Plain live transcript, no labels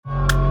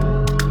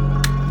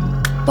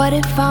What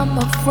if I'm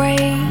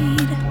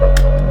afraid?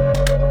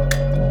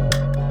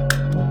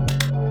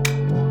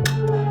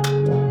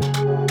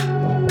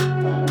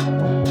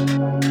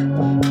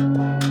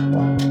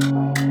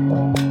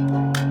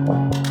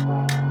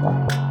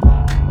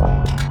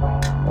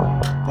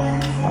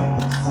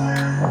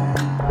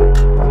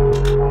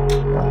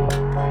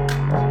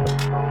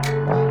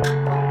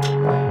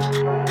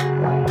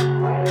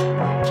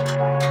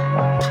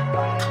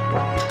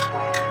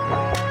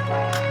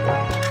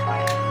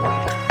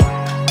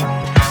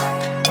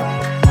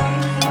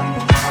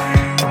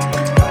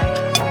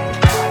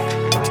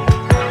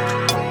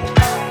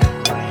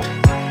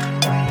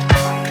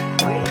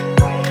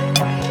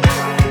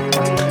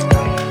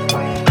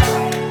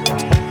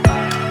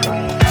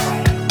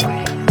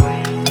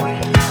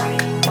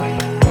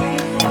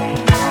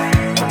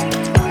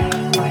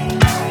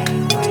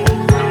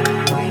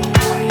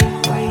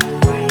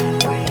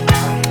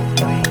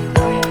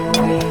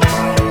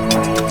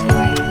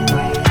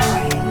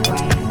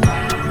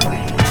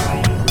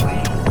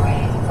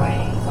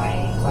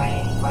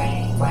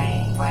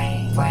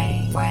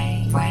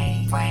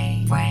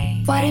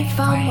 What if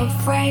I'm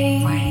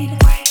afraid?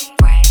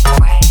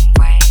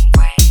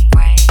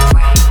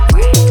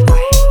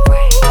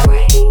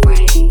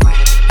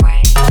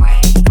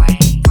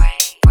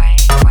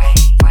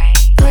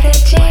 Could I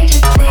change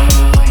a thing?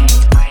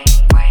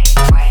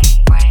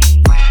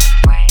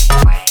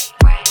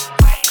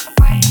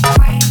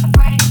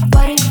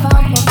 What if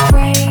I'm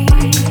afraid?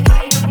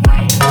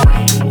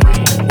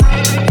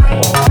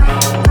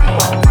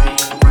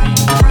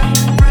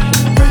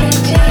 Could I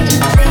change a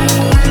thing?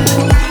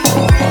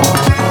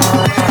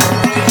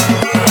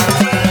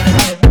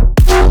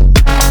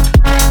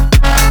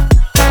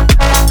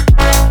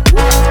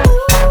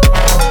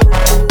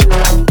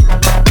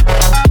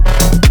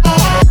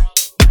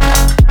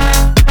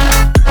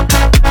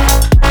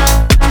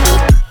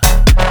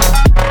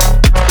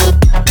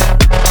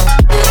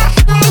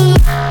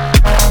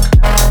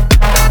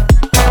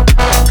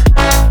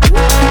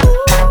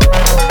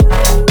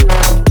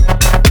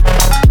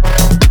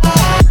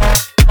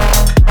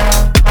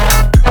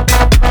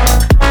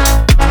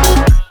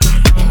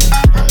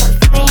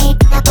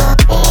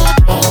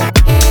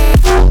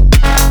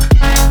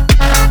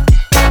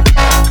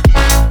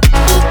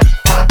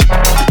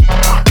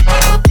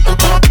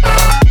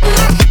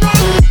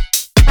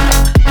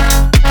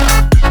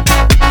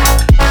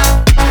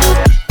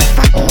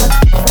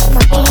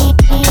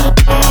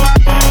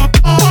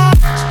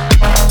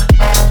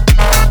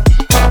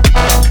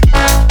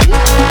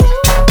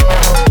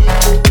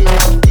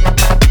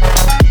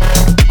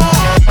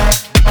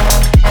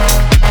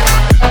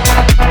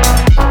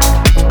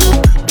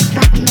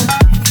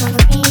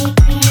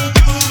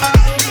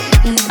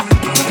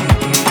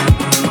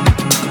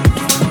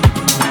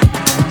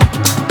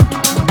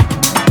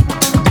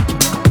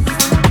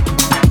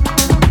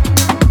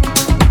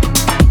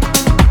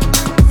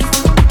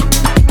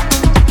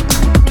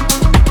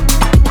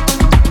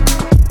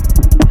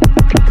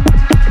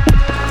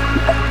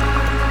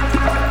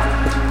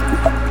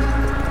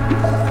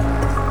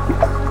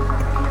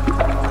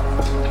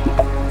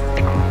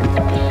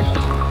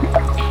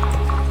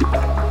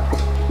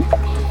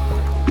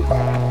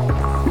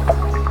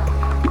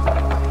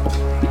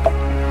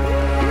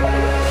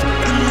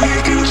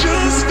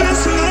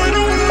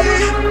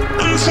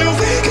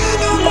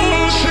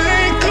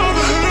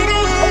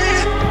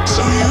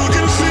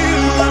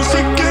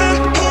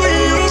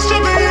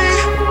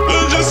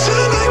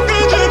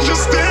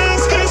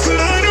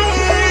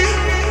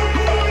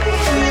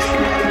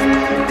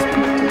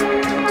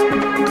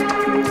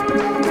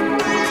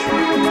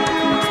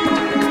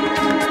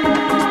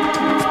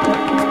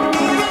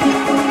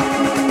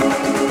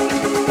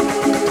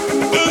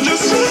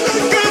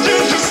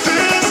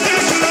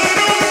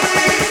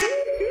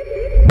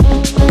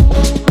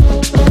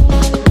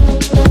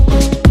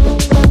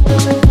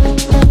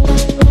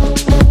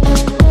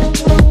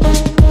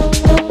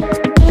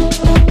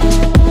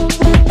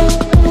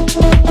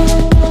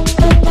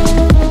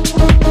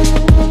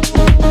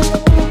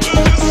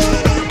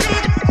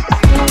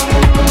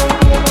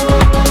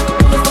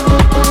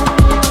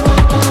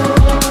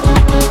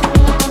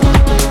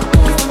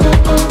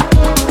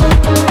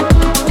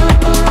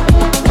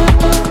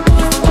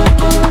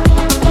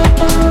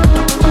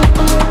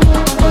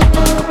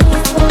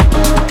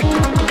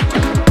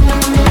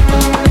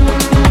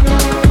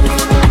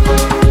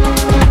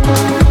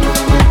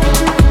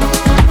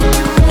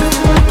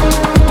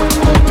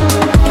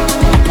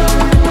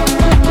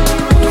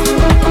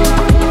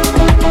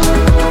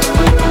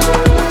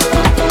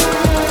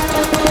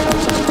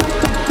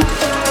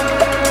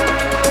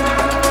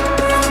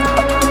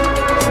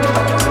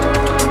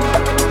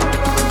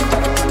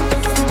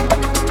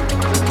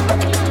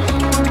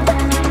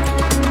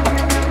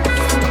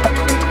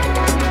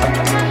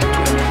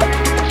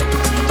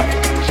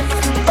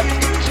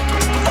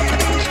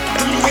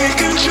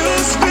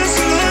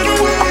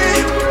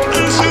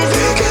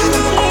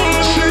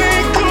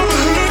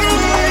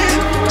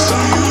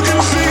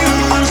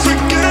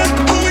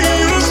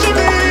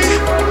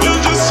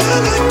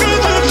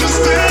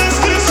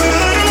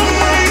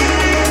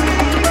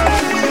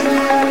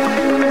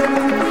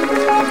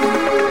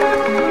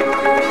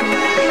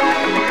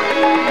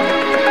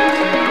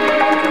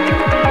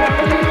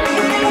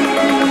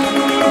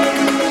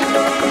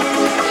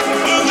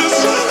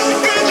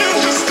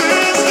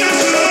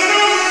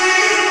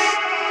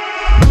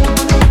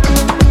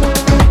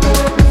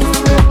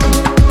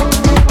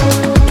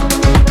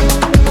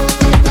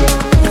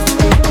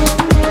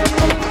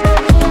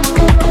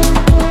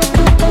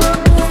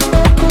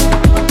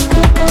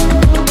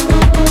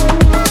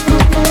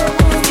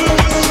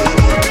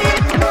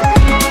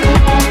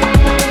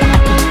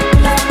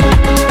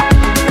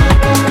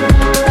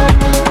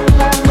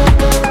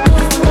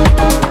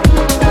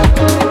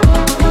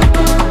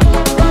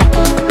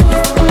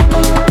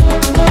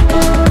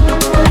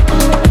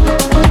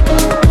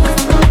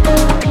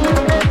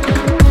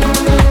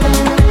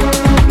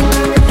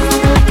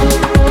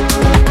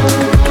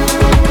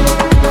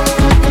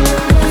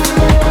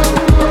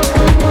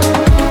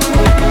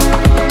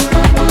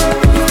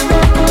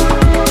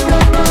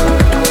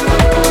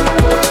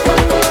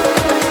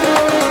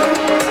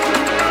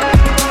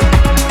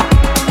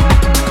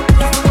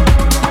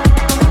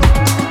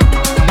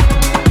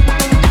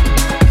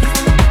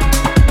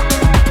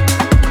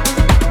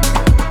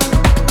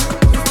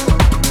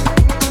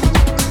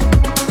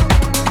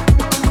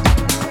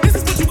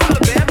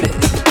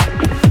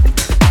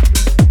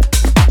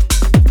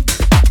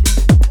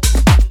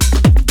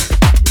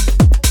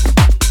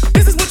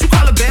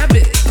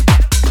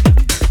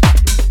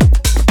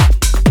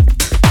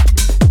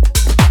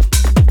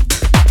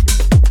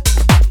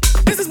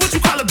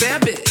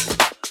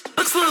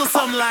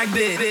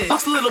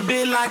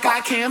 bit like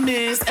I can't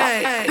miss.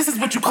 Hey, this is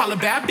what you call a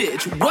bad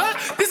bitch. What?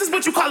 This is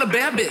what you call a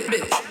bad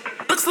bitch.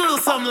 Looks a little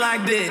something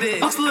like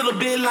this. Looks a little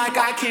bit like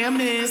I can't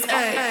miss.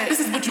 Hey, this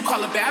is what you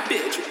call a bad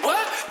bitch.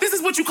 What? This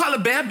is what you call a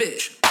bad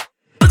bitch.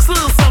 Looks a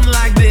little something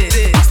like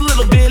this. Looks a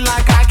little bit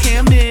like I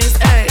can't miss.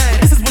 Hey,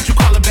 this is what you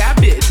call a bad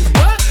bitch.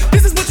 What?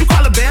 This is what you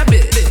call a bad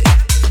bitch.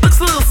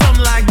 Looks a little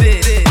something like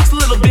this. Looks a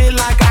little bit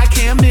like I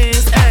can't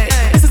miss. Hey,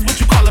 this is what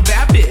you call a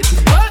bad bitch.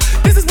 What?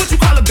 This is what you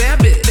call a bad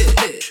bitch.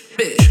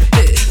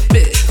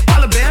 Bitch.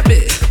 Call a bad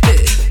bitch.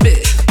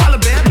 Bitch. Call a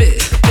bad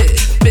bitch.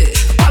 Bitch.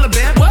 Call a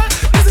bad. What?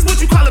 This is what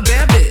you call a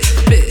bad bitch.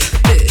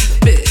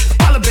 Bitch.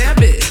 Call a bad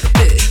bitch.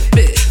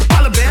 Bitch.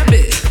 Call a bad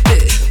bitch.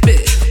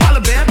 Bitch. Call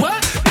a bad.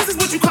 What? This is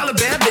what you call a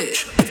bad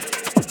bitch.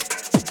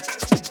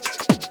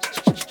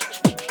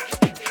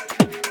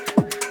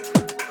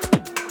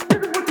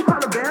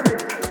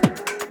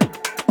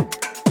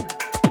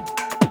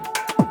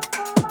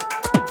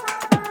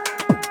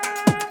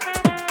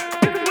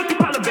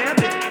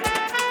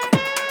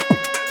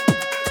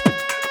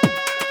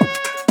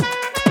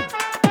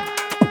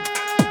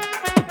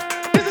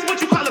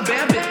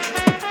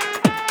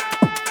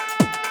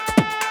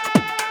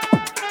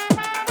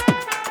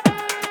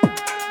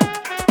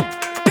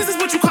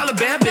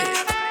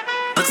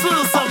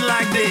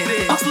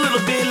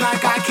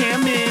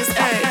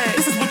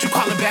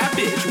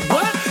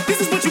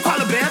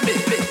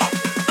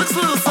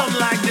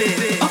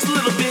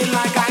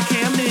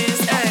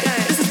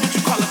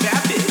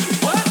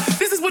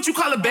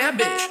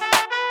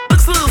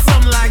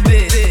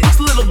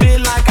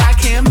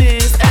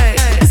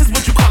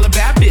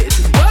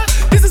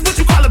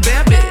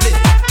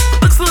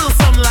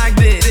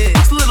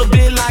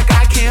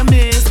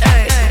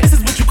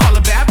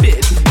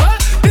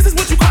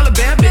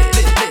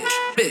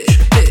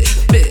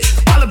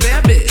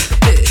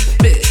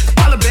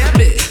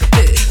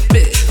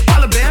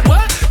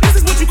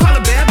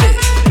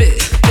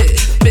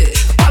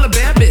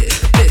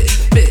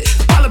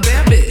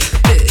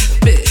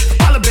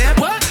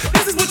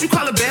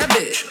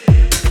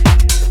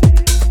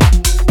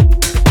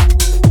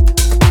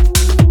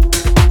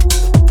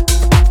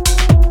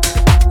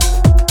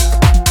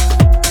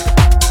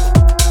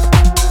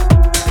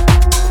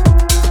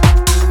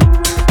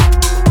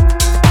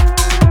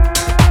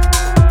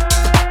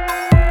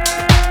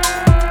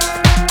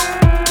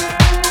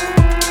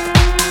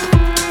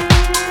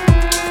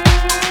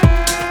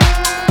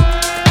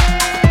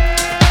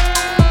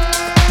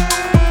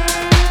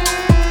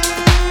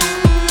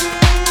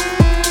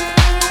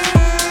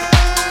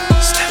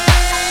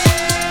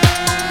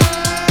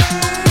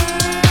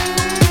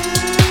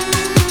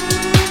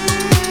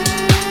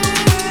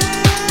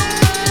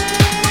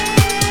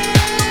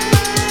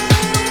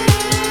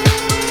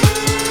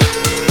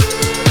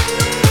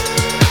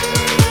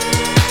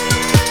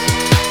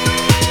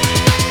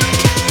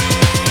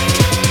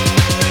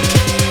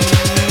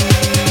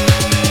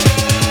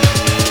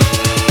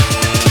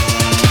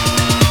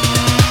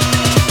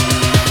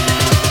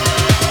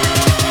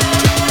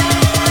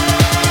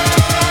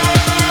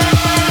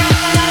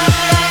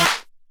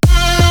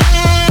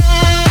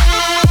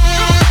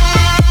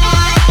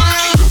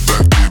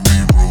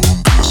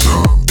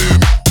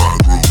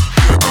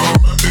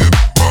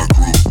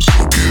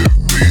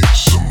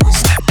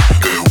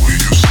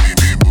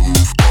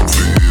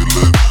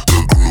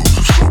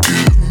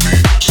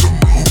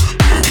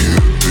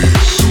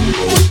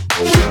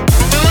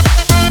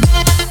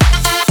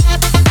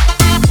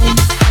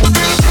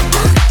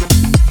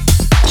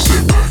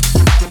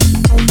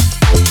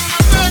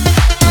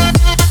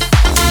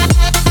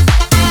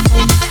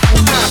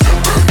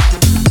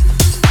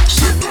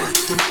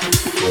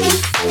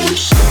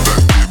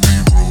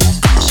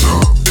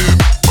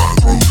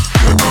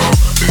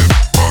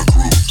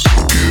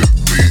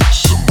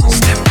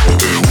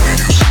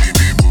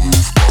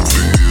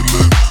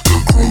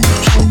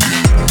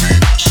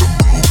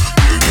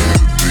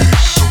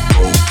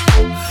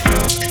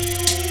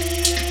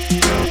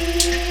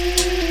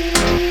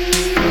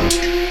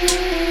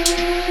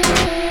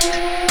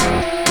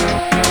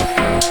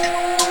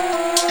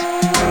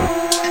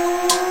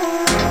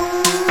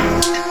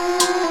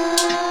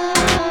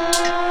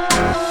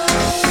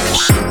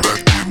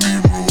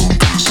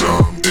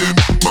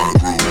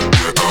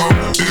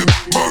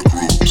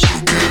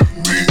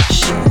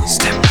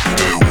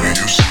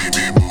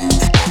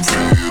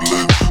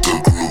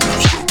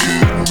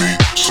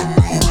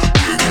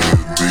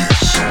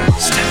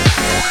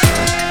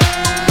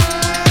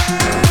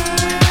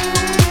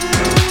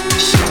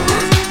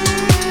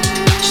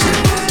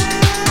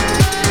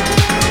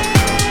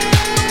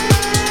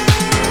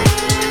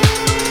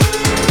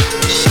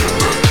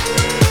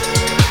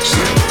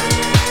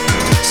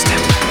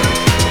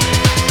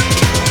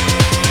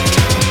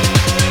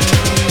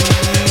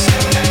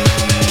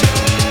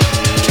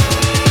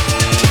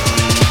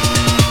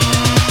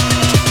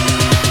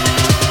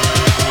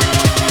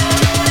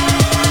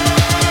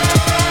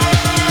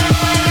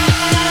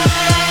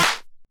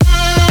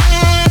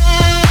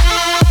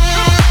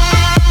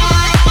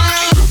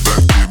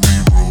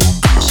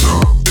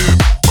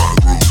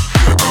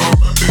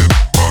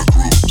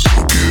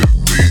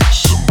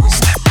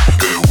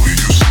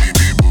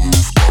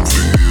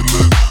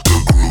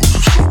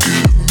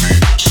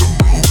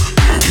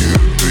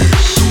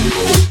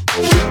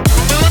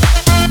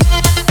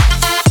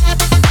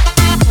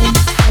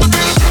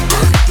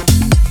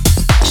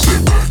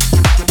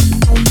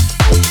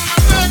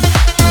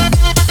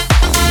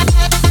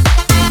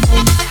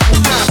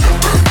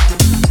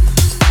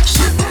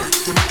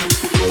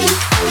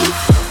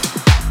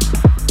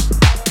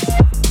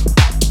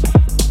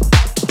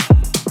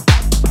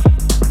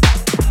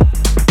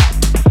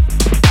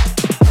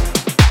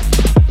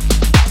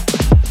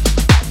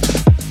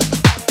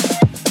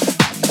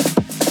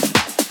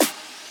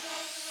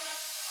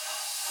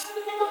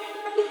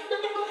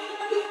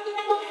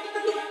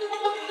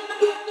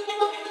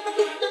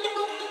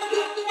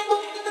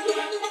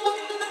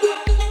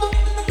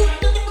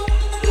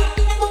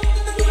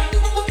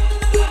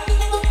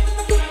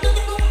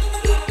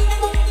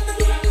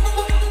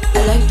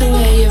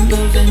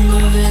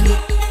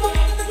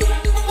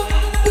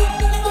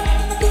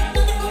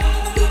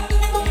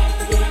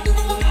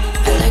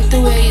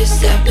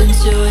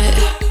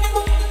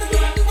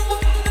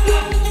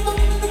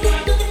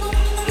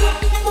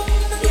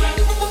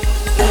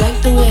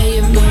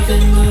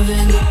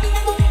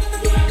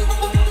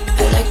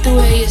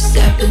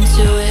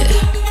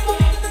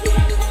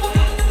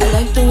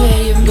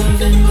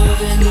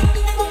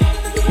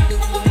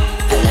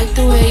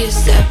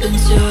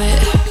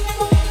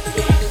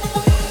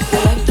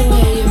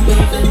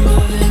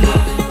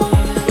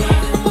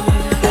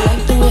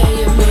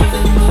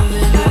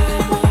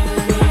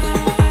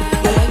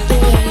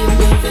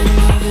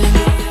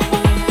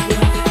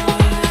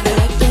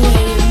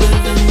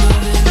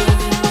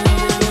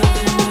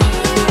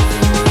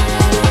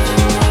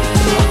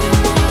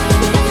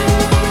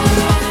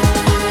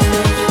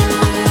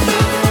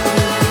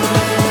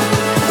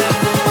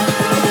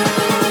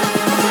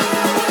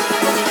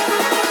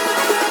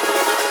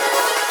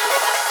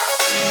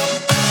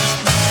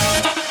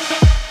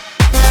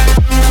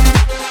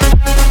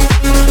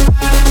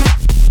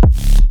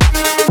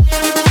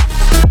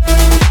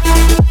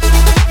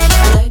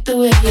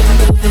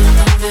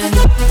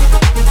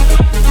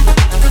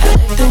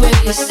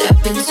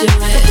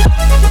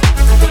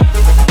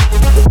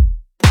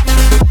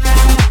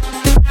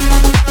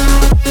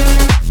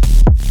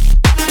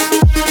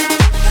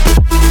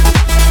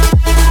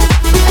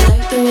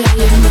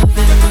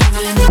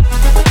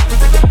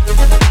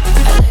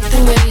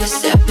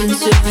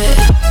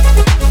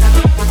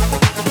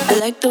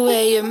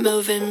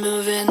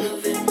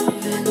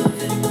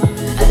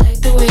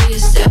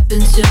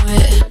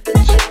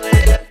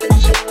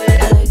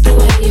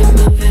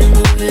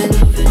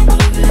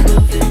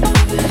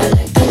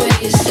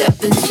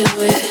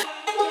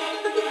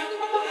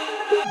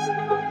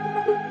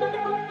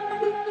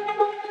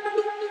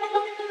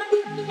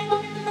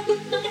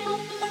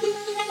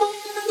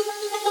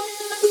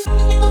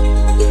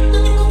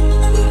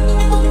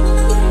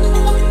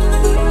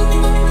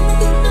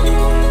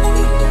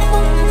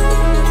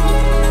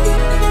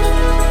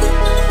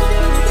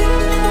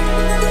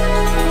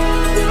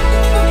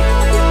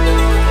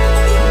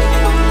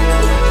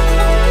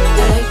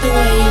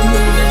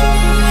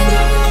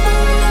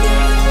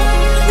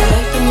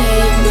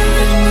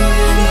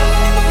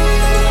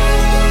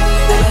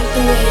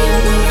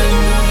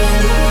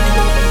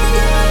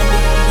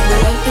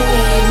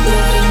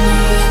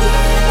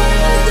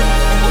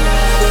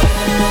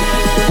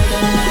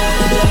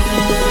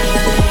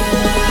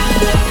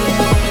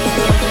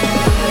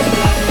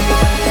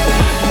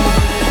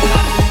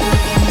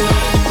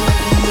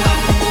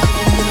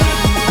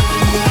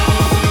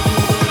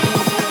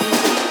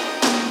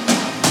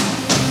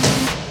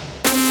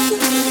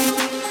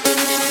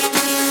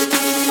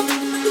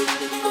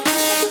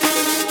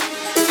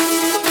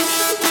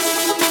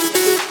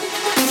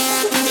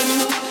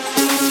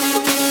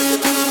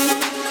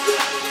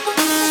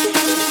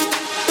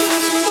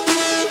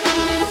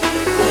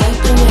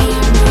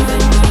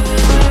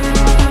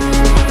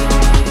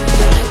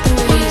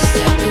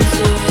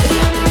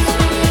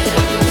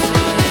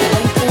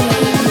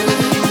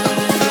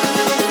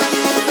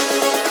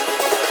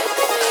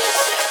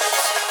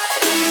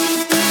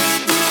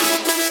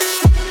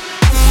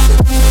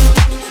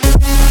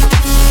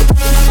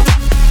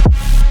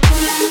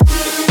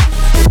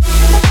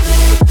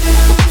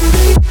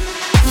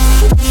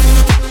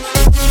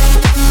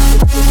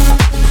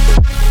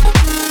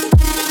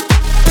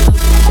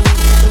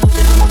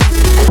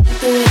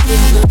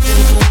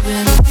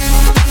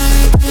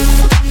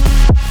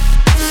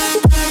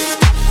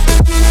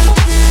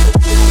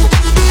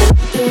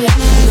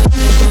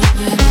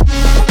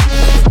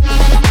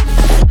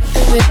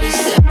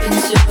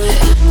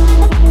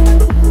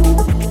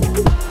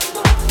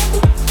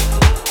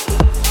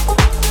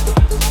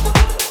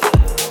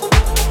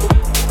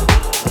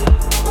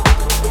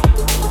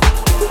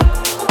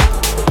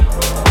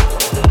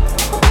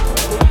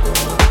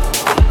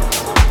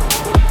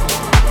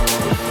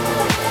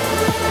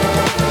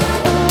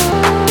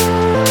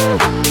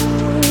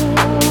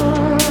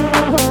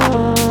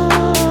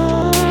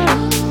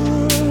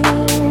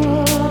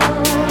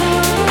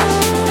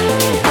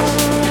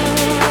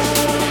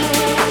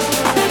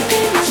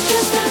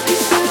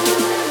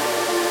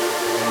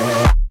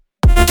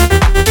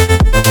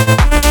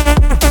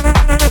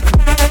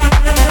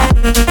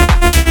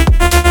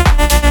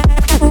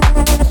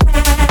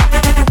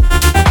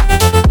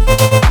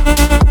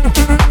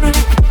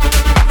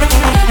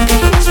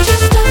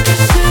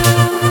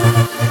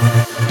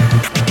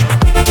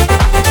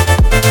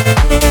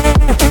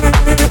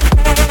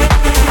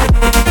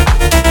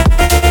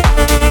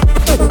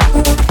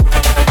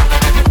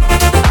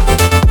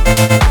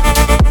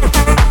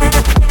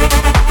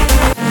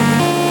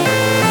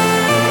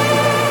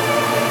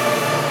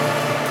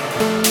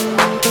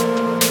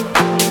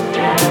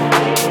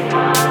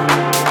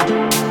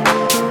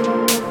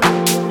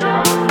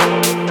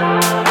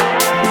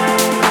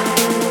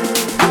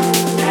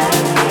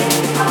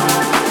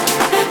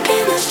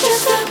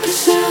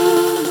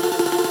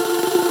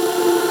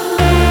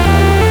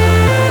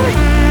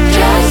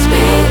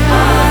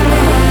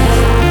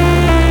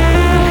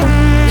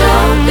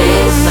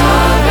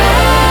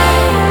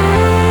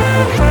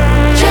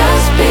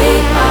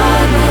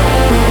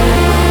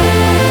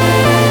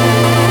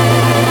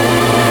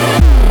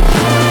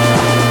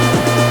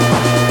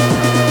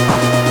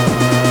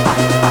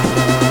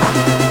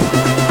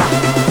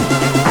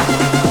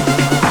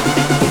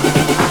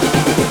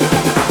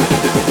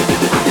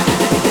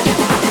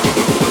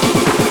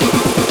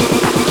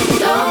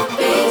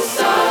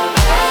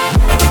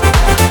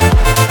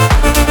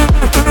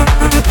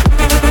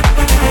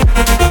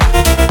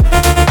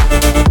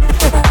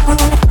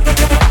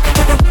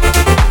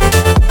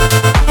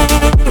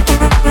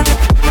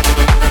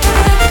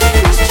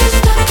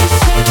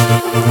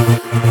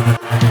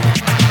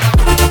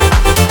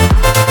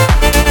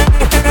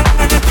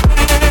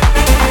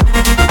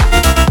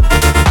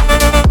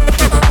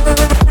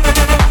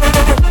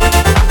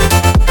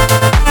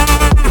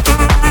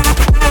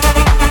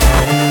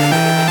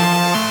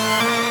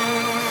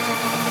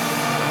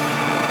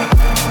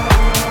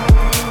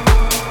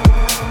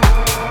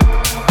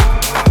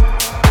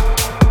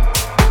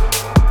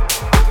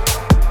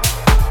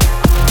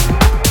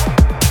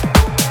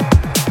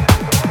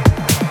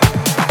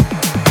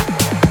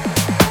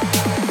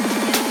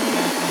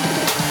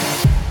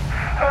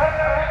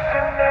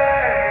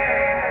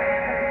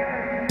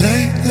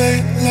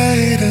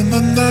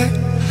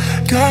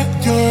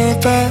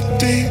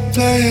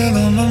 playing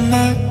on my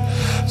mind.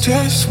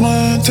 Just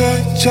one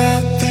touch,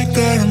 I think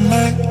that I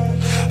might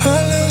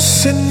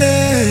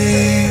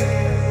hallucinate.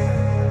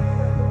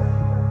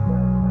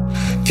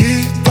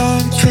 Keep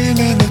on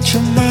dreaming that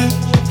you're mine.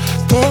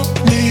 Pull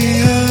me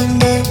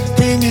under,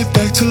 bring me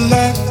back to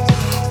life.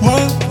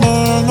 One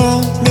more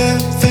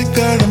moment, think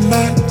that I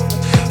might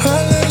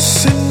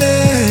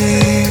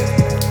hallucinate.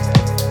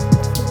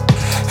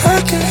 I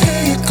can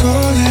hear you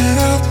calling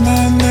out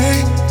my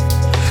name.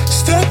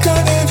 Stuck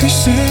on every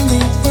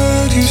single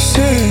word you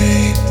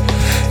say.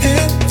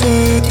 In the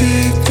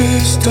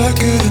deepest dark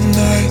of the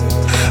night,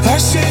 I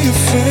see your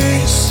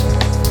face.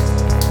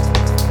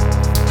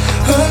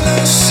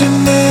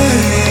 Hallucinate.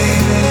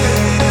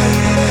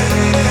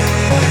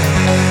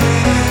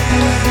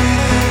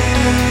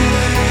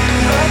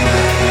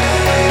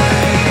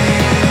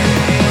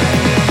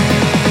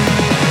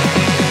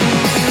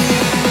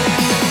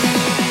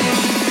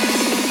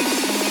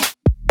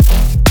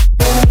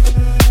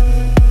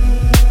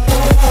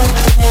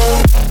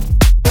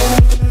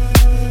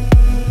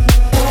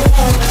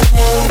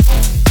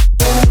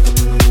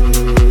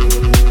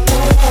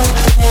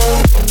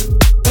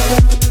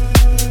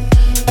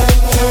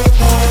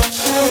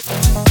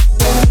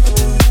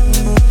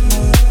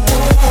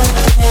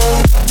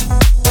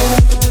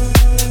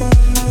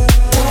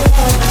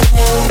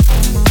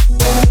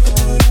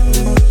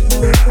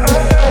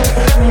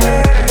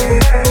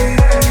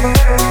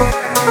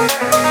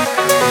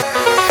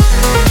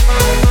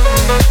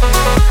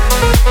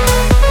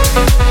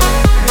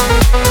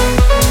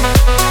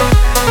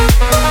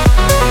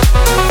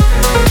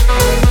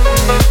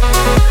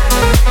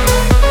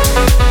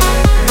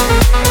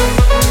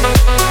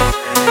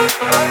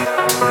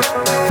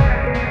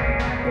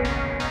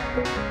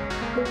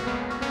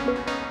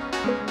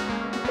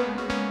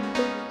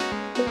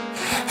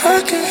 I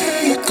can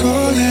hear you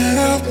calling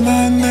out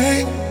my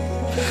name.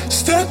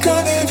 Stuck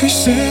on every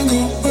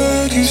single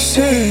word you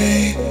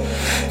say.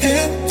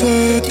 In the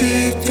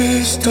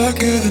deepest dark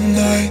of the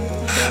night,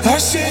 I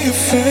see your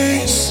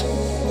face.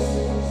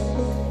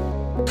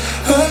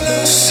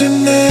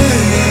 Hallucinate.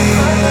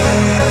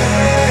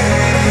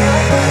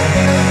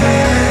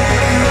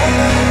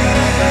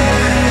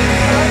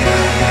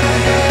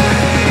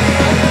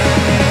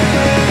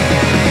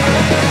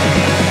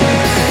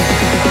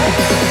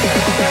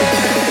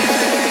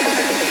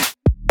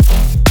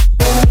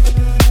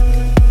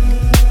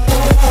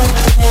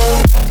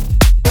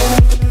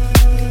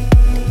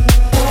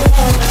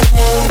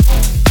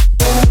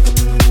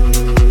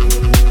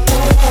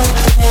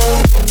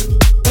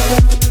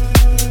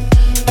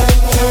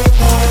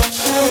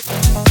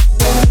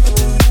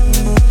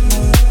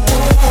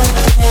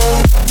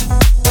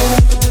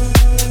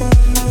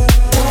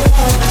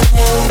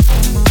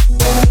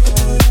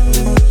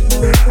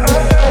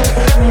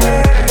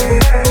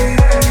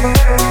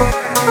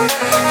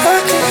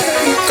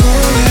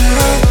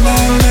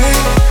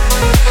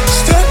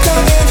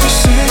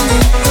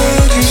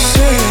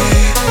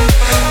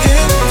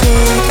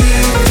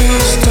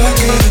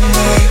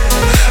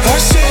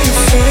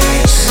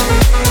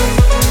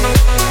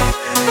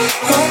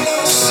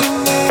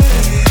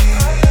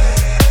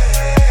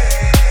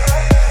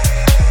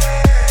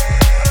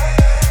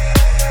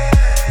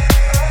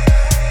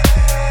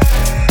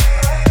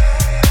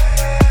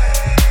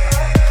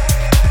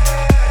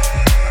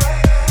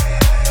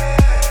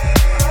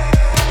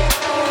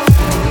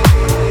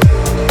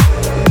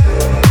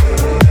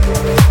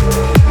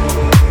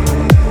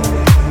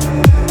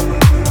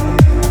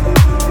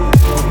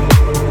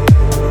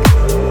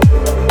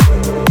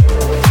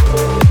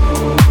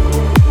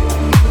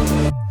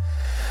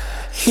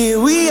 Here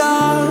we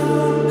are,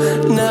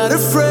 not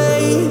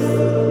afraid.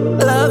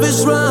 Love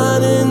is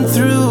running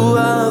through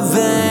our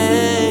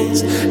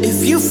veins.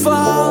 If you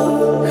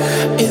fall,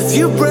 if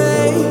you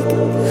break,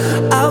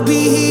 I'll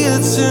be here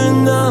to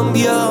numb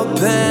your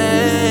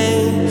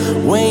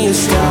pain. When your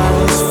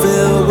skies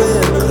fill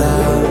with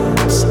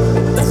clouds,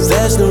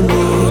 there's no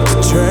need to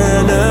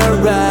turn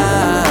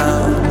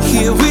around.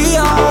 Here we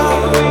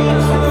are,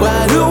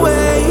 wide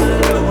awake.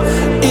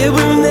 It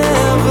will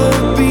never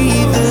be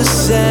the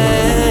same.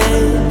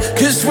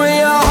 'Cause when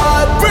your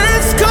heart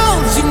breaks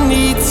cold, you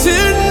need to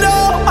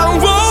know I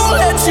won't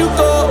let you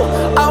go,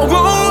 I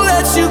won't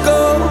let you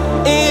go.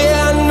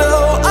 Yeah, I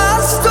know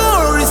our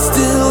story's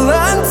still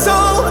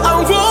untold. I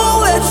won't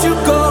let you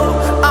go,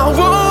 I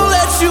won't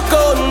let you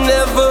go,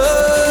 never.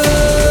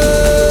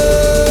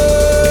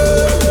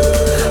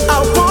 I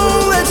won't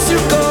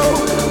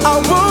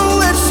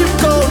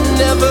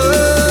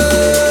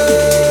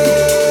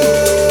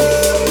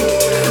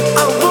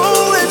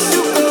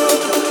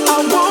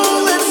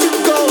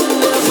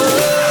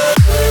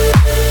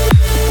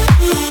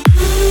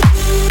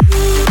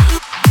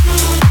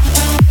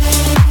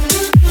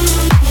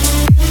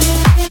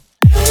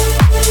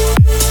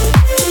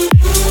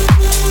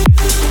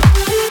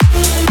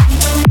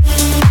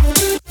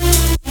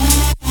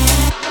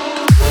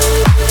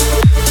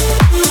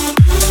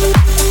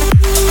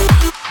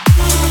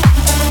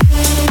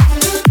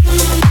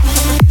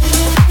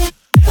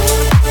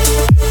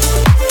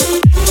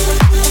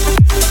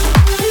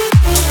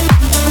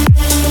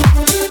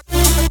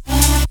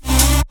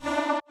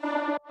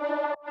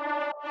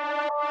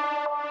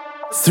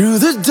Through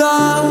the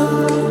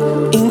dark,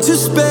 into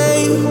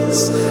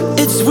space,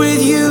 it's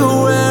with you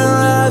where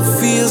I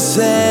feel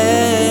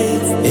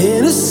safe.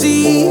 In a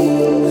sea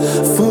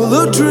full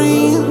of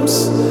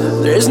dreams,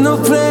 there's no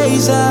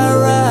place I'd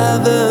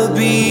rather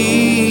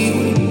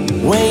be.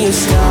 When your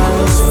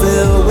skies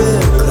fill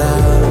with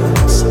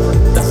clouds,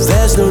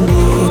 there's no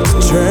need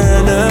to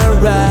turn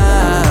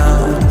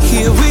around.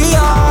 Here we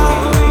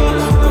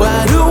are,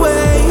 wide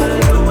awake,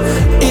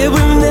 it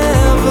will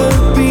never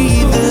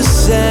be the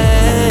same.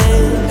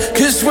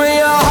 'Cause when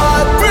your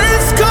heart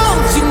breaks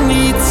cold, you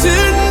need to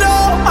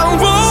know I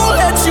won't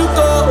let you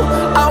go,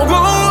 I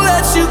won't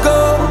let you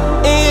go.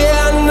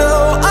 Yeah, I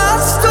know our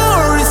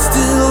story's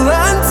still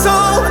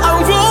untold. I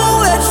won't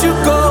let you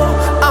go,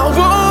 I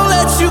won't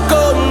let you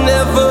go,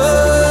 never.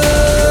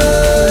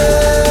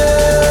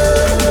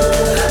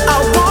 I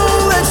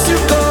won't let you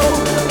go,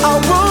 I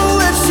won't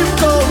let you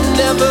go,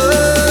 never.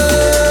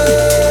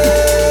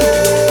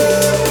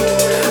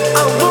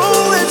 I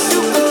won't let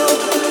you go,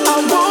 I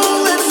won't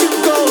let you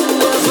go,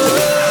 never.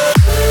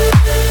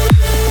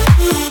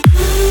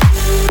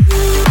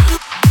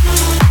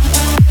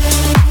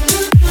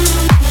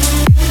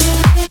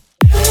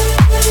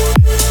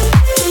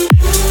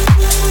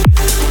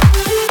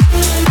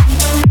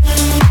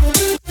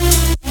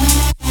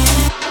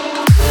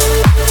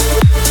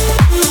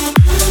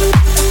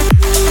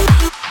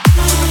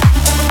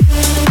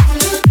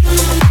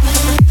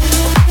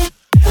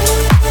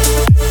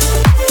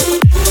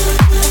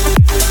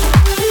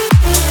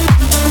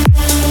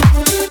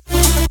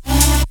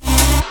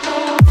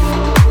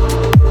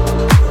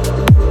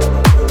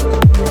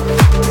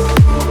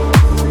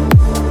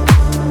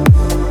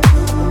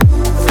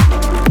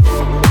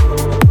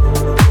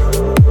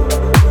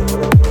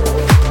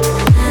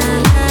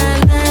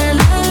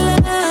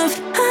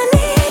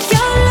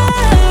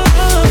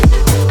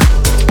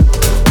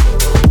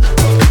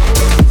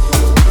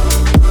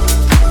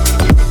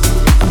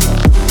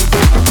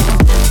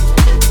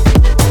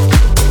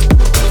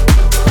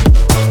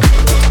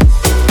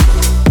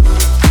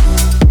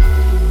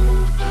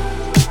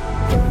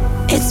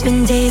 It's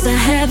been days I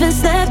haven't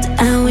slept.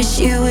 I wish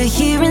you were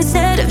here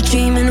instead of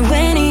dreaming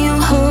when you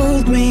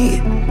hold me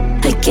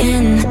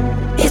again.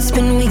 It's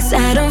been weeks,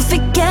 I don't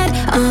forget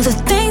all the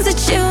things that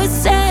you had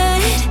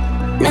said.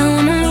 Now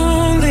I'm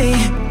lonely.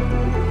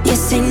 You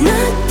say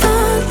not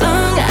for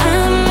long, I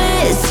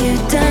miss you,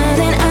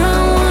 darling. I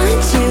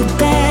want you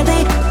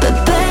badly, but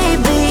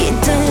baby,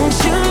 don't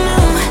you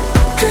know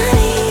I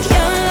need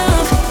your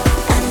love,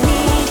 I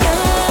need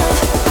your love,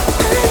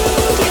 I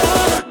need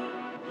your,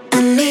 I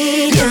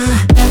need your.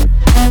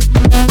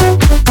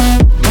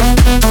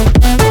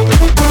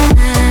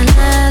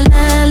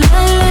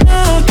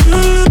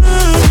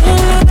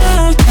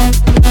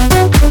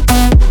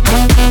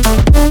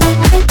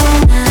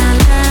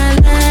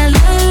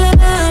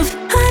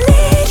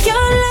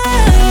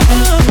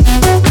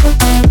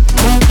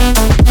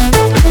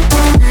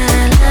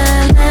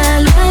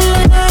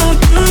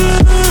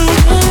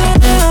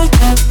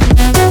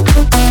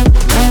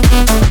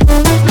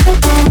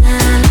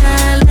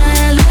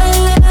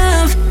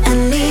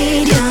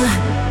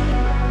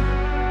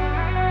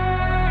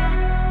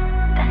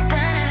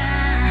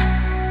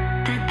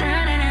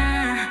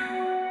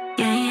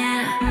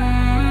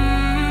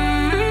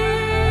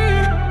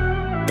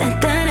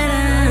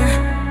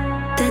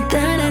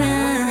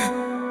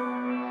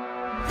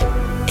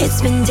 It's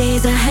been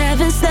days I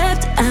haven't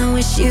slept. I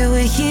wish you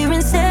were here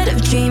instead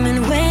of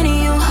dreaming when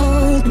you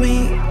hold me.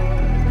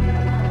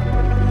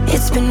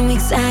 It's been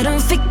weeks, I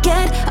don't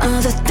forget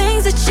all the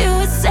things that you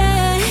had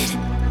said.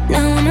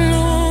 Now I'm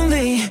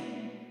lonely.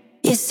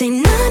 You say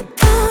not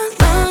for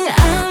long,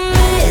 I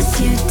miss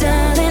you,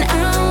 darling. I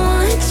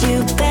want you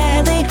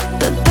badly,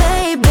 but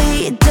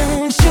baby,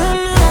 don't you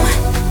know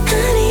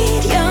I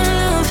need your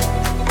love,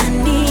 I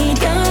need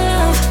your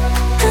love,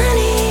 I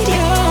need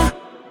your,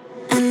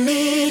 I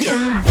need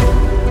your.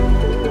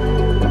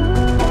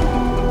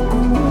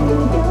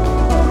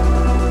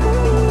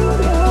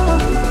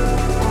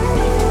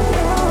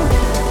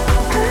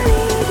 I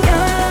need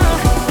your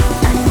love,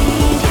 I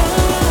need your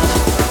love,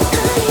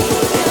 I need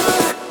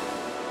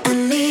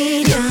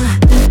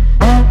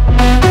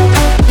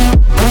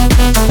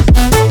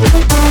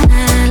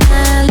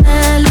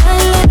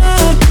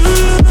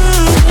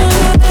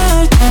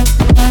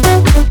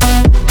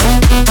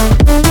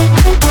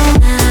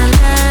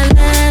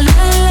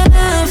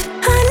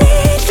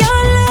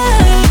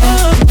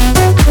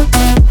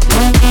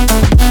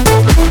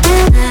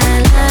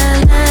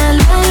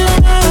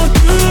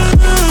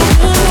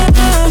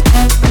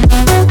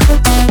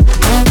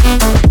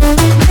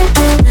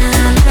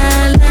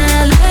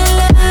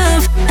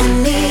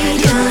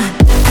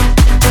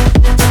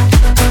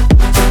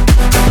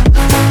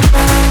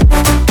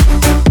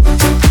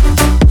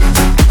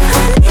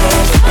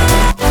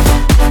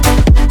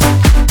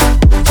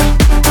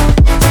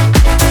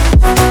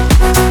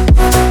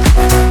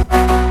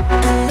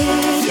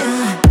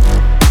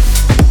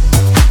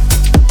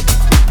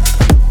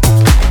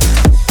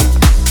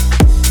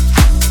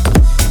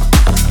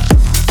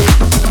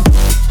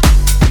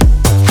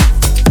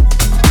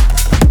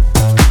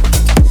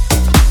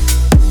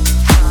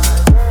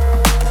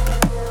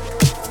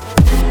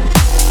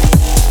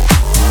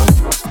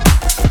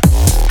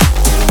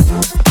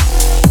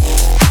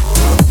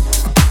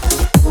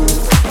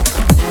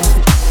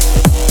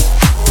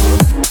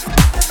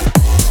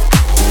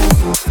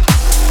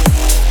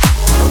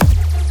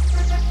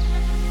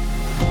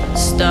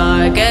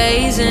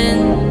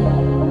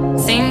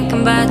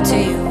thinking back to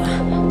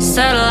you.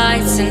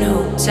 Satellites in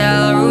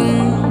hotel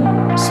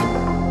rooms.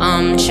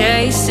 I'm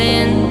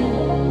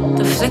chasing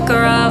the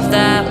flicker of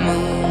that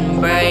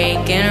moon,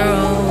 breaking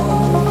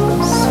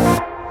rules.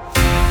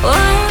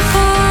 One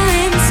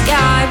falling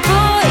sky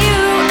brought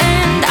you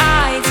and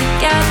I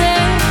together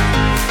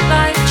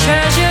like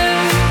treasure.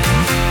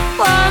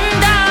 One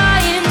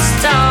dying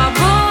star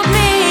brought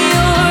me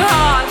your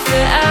heart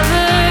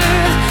forever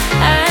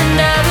and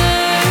ever.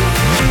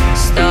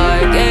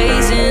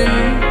 Stargazing,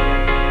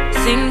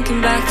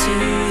 thinking back to you.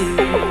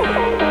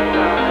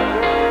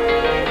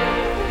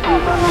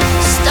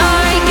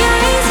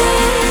 Stargazing,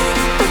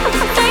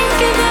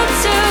 thinking back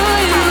to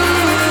you.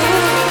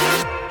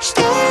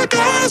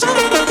 Stargazing.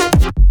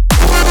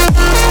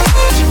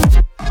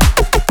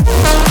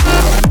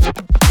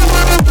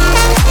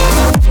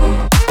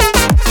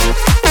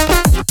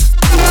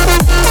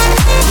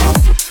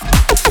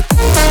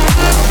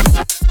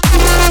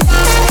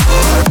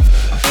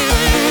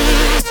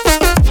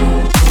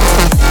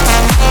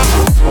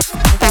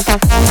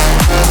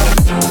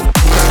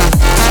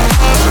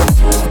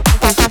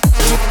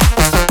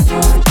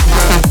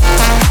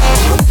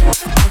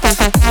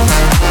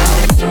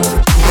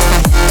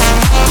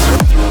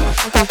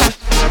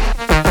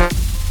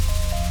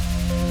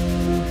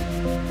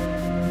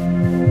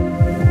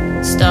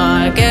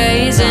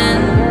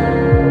 Stargazing,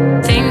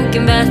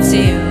 thinking back to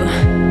you.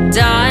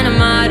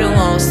 Dynamite and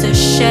walls to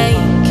shake.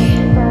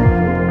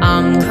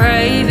 I'm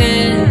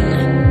craving,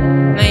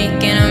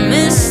 making a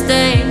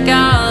mistake.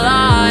 I'll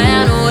lie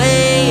and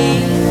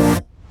wait.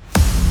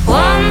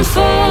 One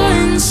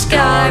falling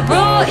sky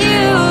brought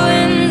you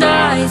and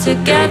I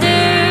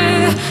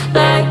together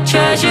like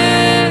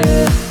treasure.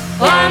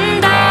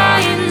 One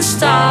dying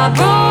star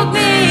brought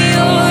me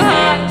your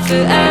heart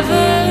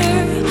forever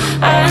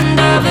and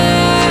ever.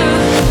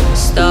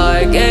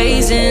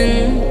 Stargazing,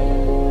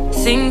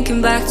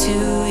 thinking back to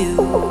you.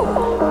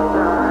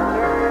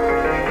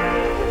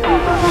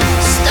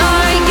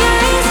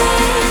 Stargazing,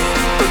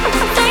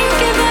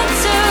 thinking back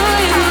to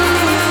you.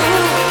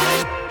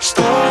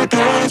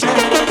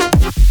 Stargazing.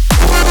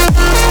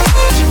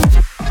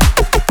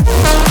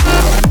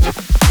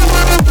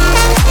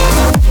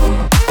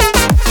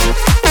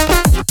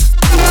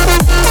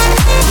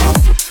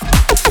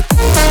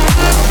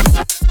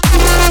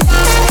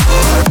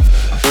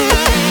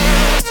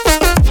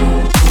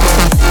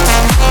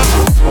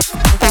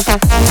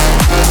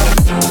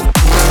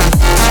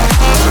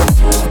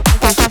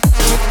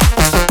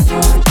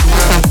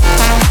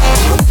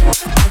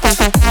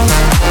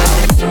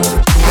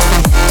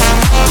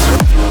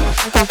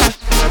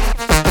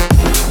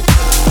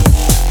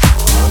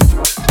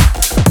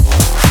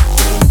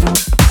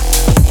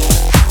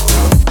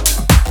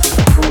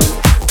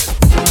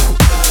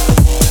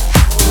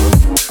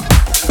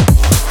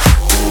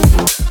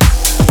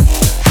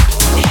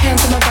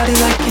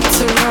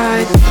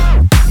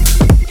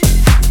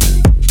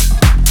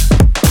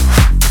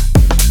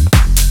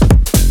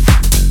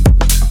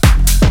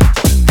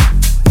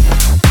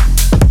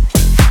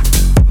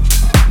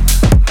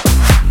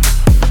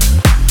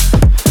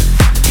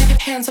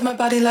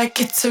 Like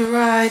it's a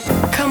ride.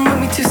 Come with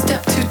me 2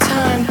 step 2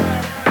 time.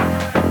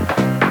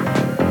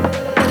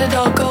 Let it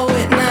all go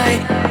at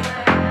night.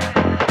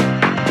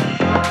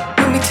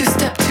 With me 2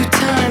 step 2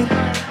 time.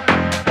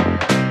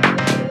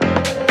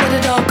 Let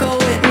it all go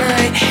at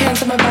night.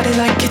 Hands on my body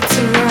like it's a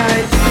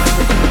ride.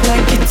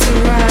 Like it's a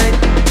ride.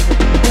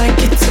 Like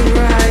it's a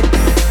ride.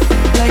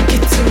 Like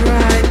it's a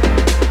ride.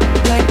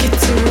 Like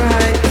it's a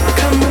ride.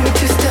 Come with me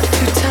 2 step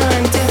 2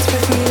 time. Dance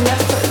with me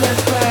left foot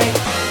left right.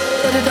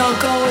 Let it all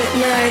go at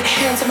night.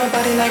 Hands on my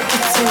body like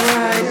it's a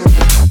ride.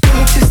 Give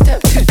me 2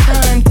 step 2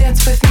 time.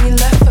 Dance with me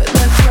left foot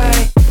left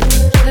right.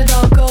 Let it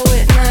all go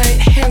at night.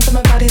 Hands on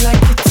my body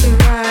like it's a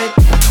ride.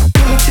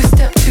 Give me 2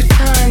 step 2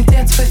 time.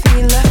 Dance with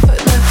me left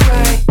foot left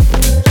right.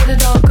 Let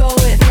it all go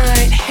at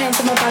night. Hands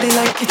on my body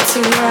like it's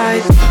a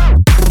ride.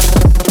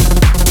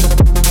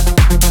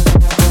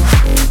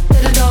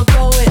 Let it all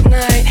go at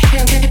night.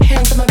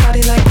 Hands on my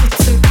body like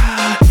it's a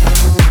ride.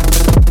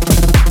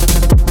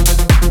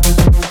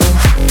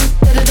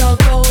 Let it all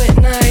go at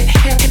night.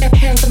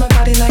 Hands on my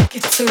body like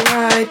it's a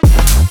ride.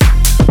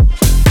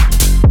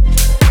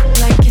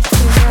 Like it's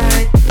a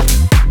ride.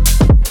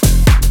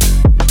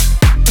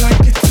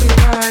 Like it's a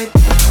ride.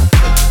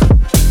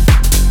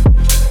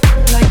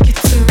 Like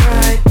it's a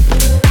ride.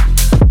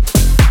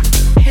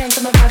 Hands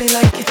on my body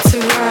like it's a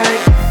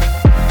ride.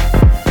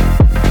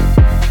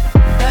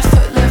 Left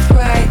foot, left,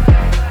 right.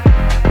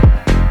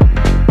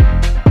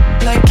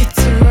 Like it's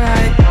a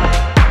ride.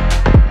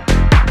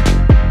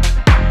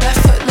 Left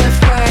foot,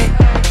 left, right.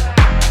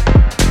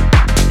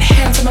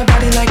 Hands on my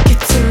body like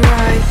it's a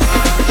ride.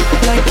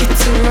 Like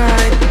it's a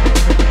ride.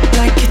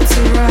 Like it's a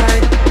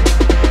ride.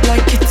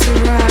 Like it's a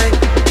ride.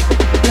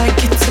 Like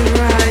it's a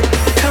ride.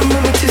 Come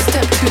with me 2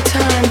 step 2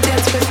 time.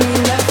 Dance with me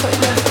left foot,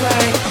 left,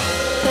 right.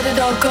 Let it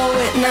all go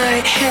at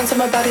night. Hands on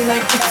my body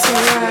like it's a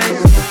ride.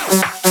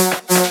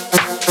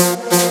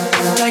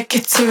 Like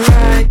it's a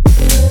ride.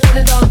 Let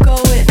it all go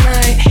at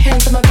night.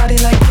 Hands on my body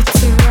like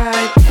it's a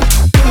ride.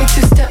 Give me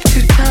 2 step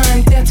 2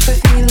 time. Dance with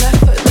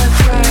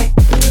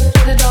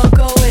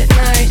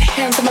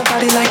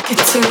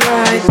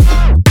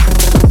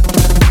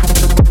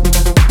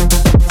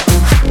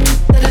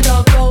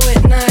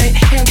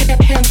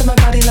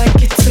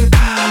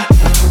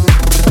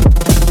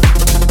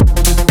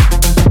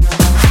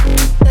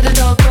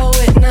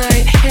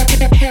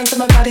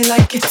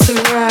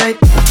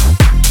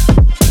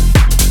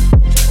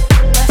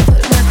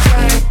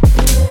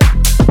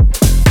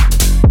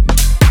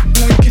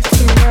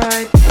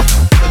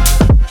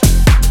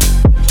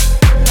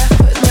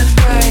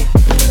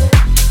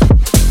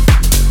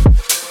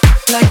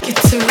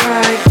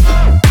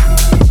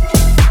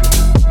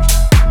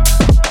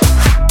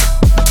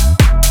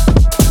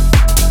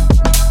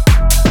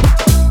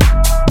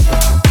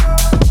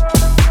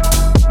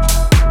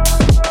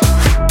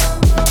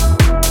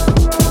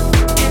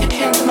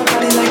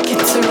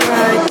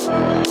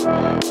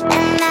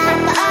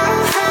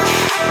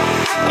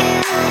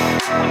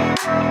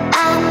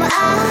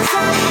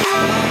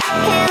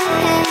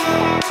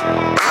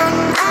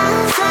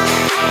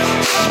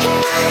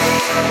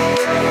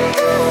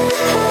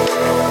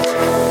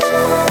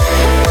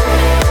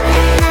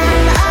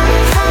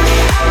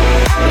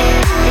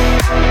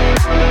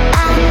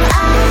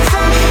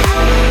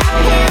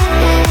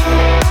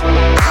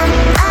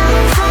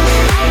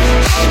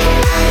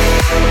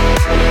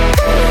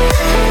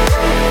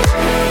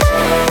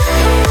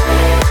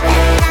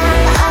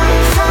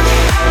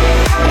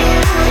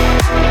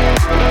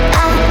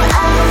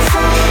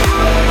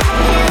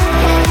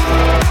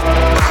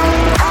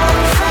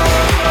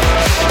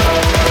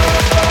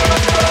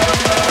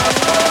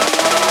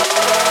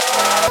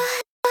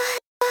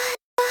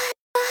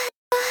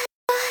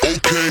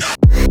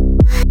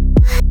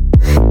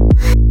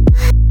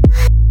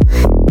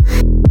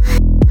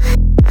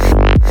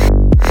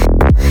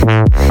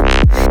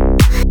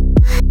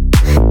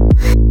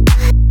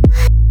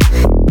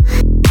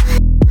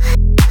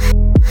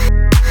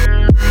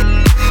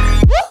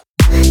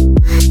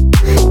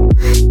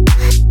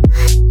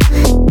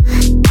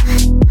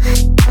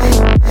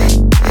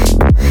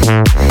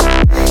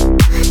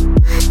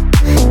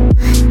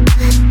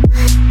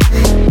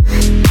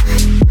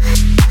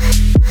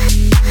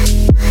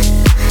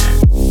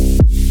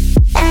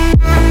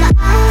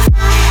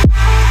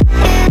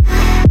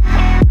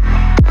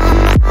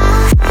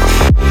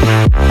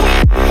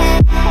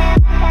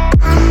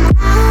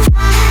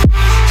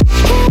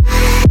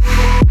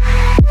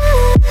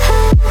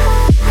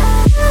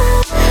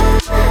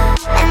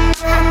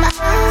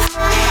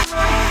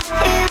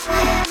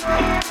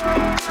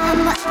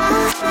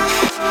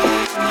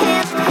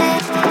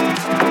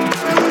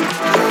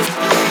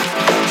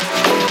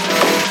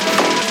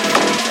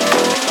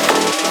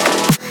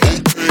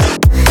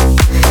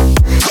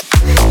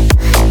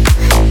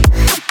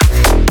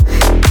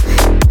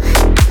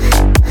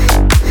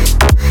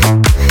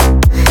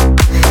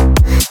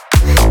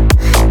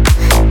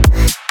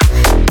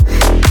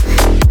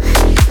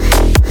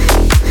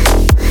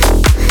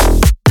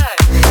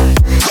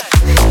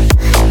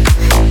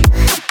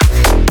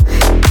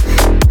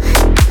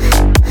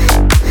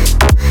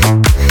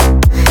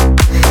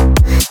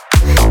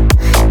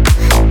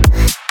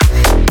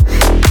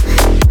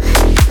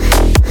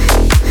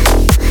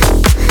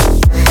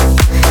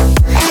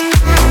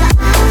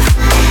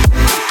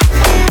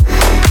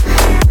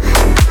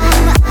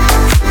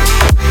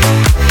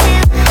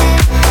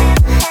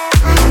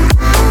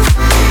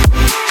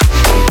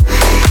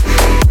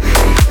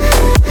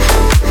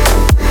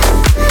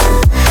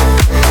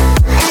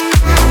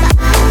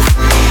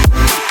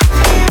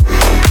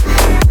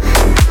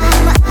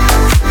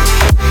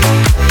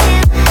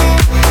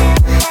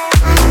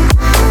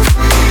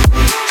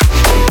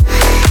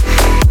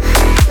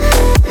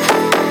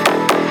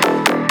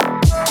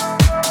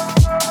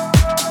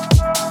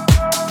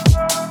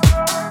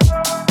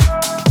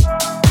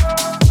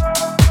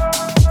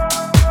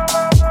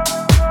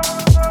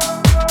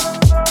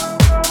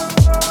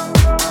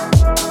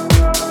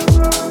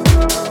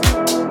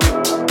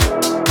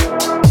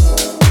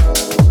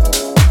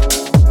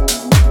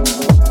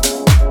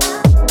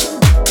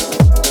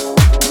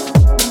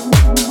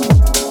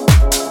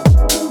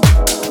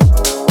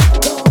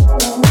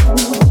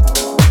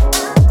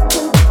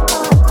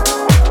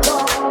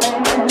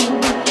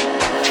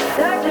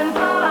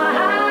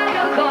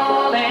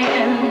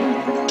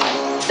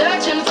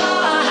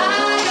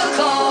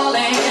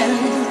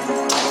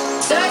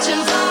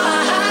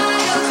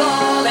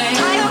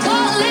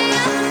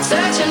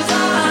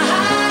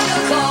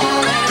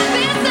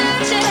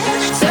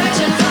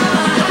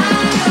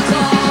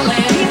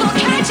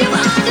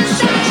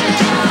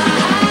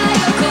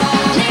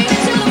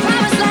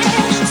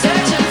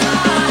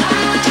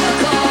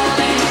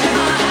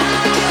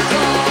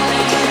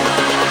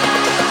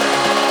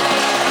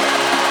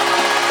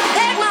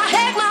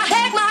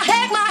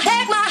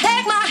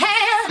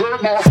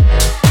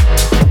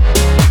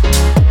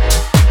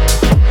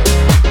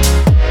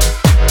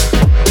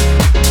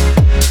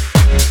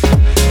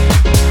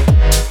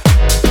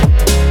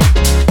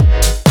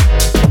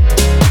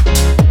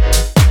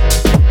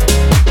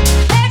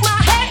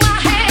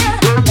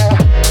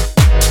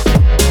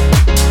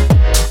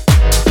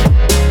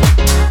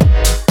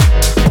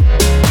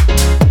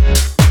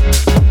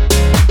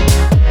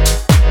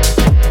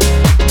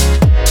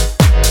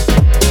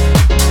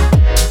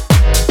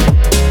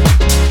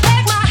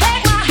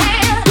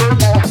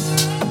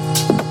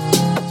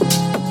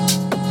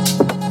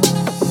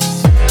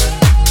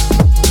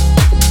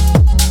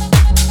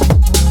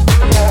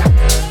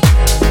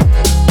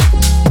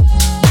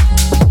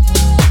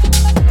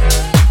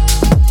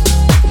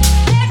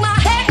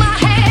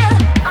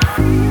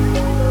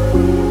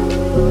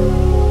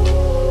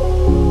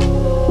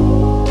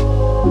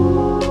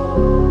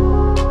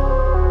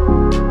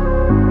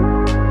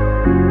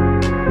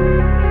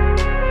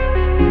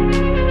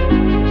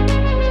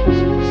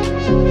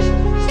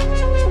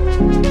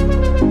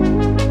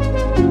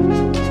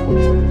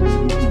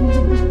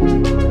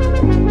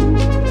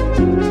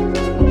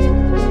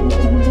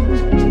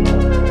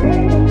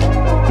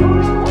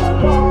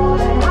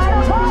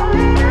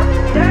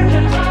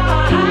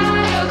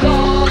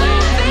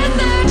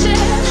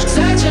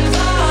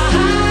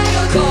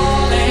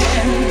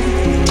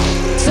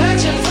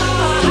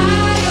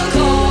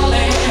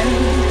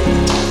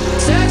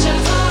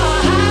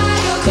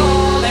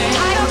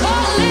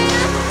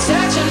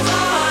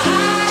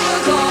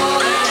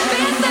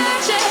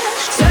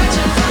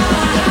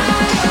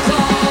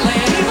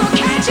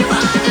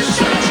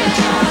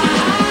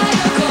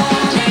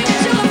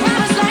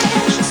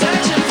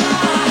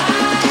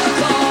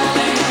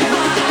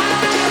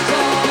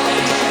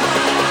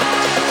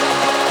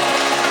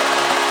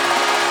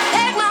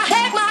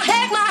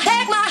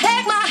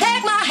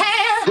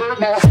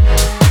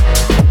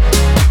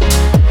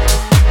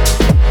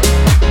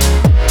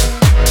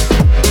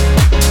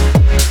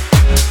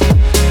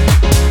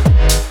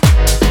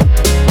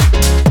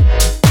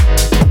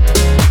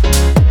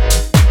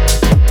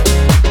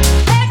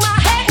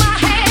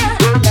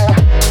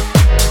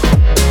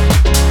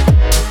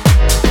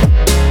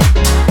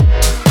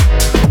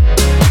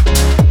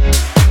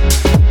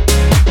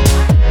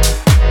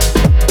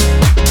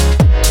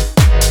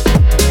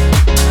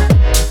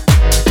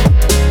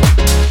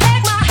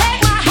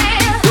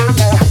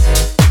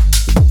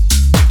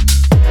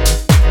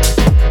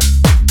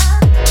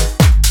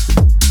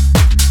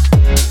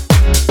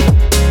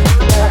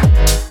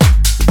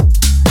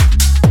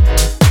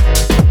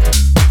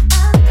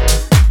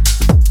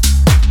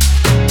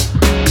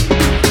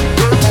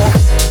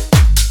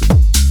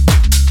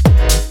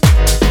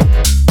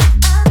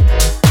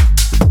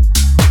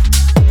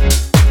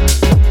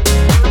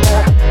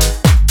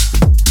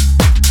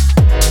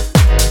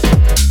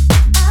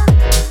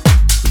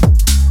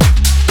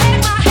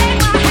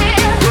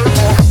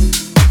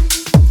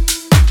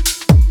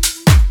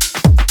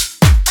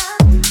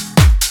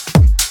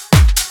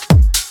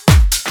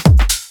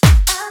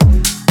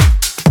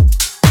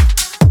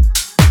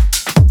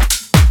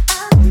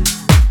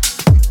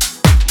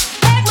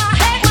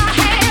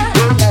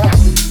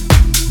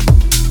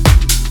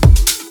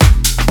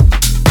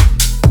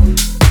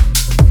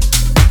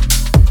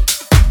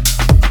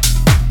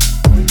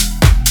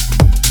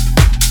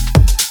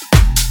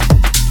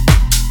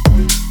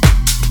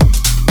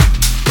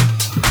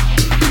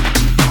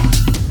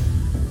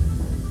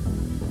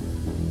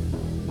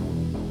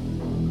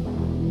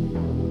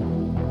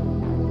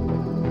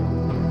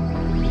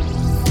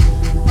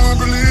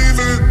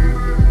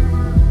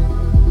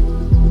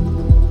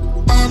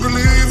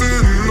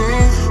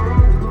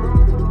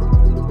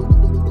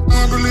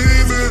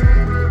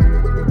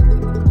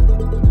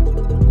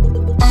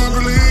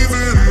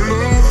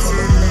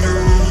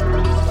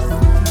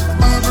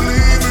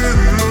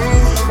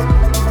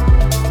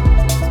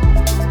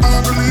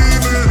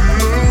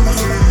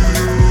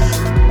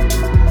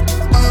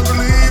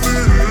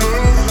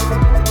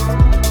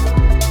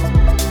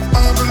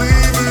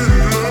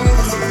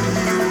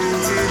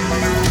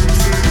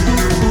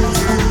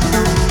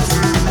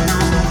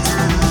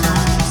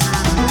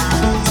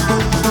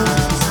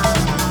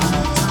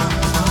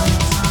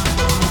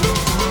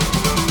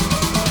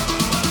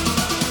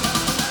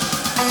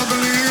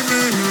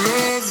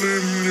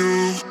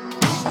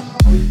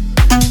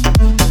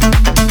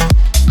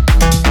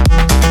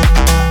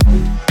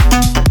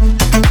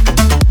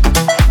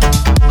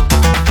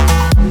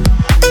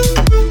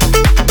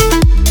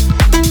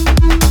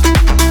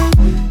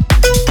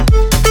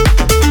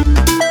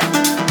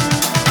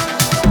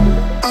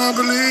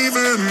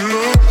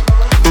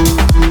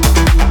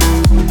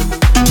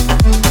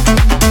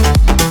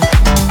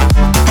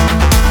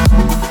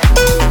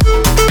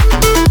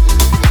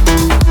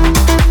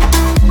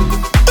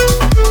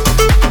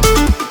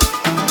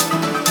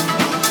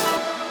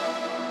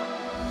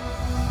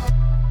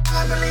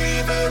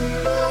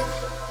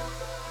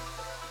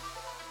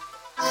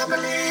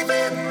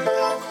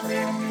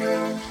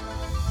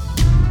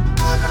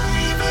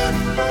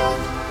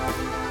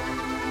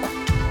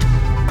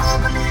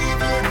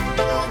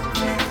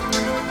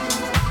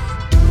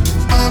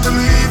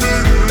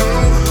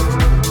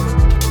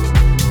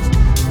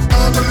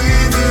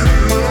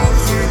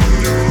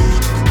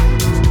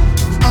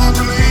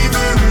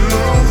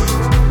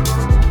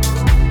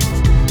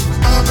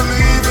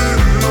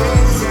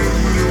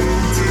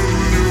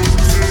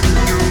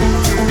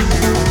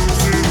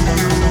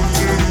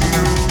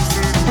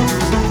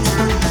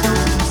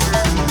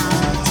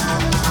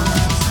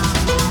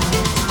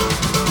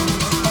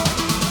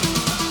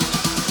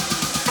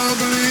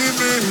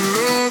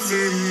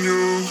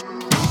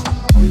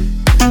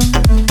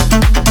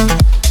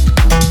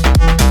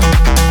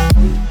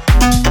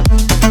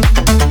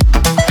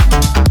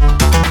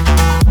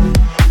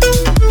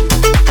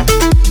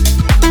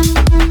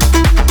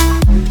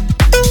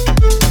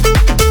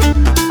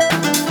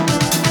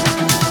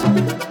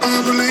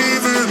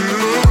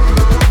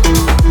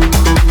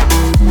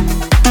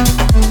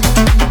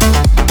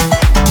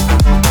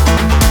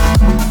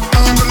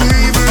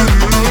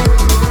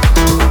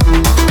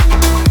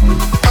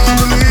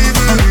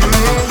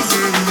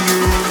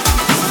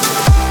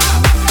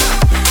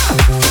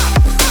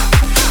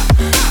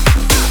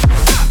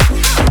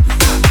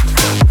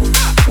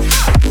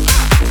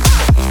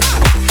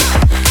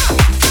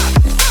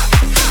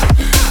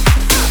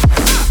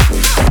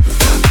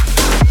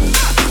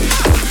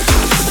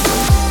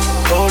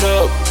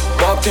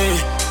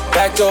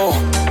though,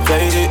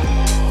 faded,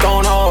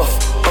 gone off,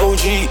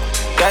 OG,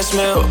 that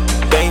smell,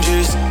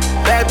 dangerous.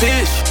 Bad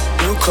bitch,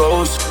 new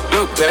clothes,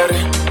 look better,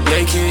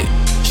 naked.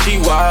 She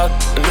wild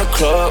in the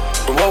club,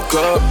 and woke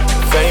up,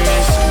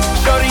 famous.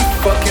 Shorty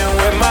fucking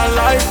with my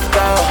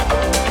lifestyle.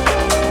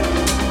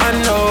 I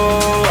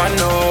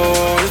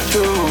know, it's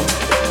true.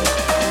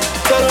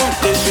 Tell them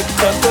they should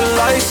cut the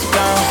lights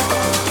down.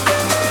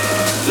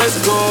 Let's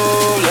go,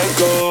 let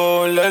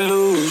go, let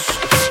loose.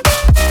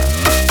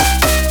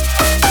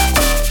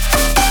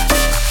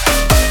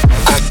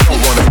 I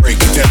don't wanna break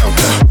it down.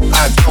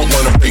 I don't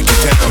wanna break it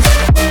down.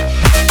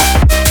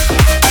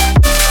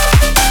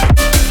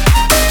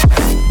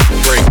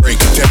 Break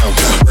it down.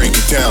 Break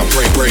it down.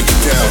 Break it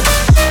down.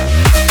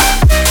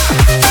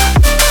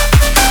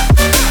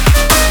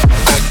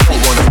 I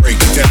don't wanna break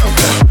it down.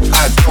 I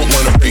don't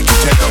wanna break it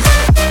down.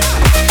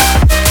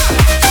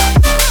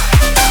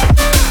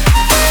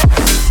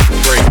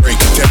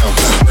 Break it down.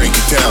 Break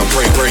it down.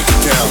 Break it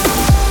down.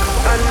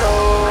 I know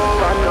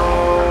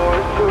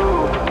it's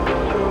true.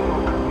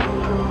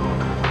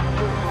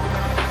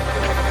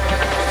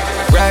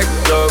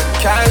 Racked up,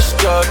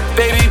 cashed up,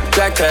 baby,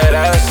 back that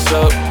ass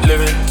up.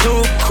 Living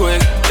too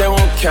quick, they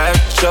won't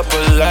catch up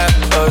or lap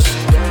us.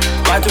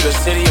 Ride through the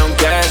city, I'm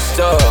gassed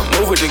up.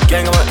 Move with the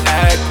gang, I'ma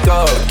act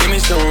up. Give me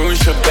some room,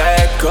 should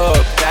back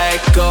up,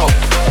 back up.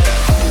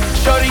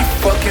 Shorty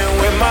fucking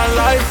with my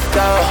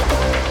lifestyle.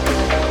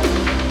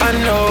 I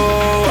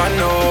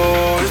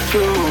know it's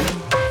true.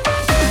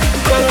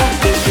 Tell them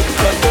they should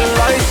cut the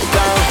lights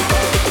down.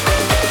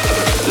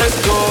 Let's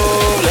go,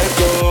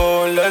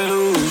 let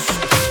loose.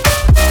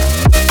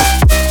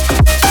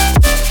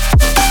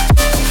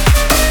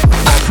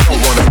 I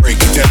don't wanna break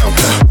it down.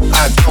 I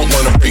don't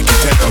wanna break it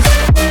down.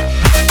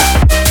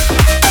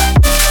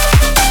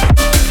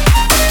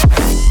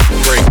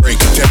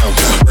 Break it down.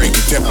 Break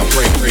it down.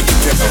 Break it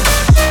down.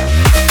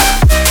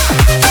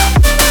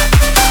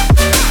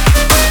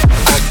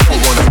 I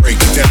don't wanna break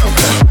it down.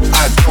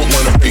 I don't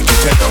wanna break it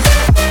down.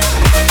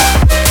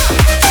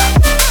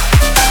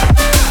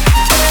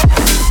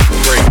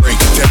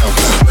 Break it down.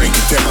 Break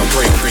it down.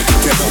 Break it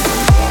down.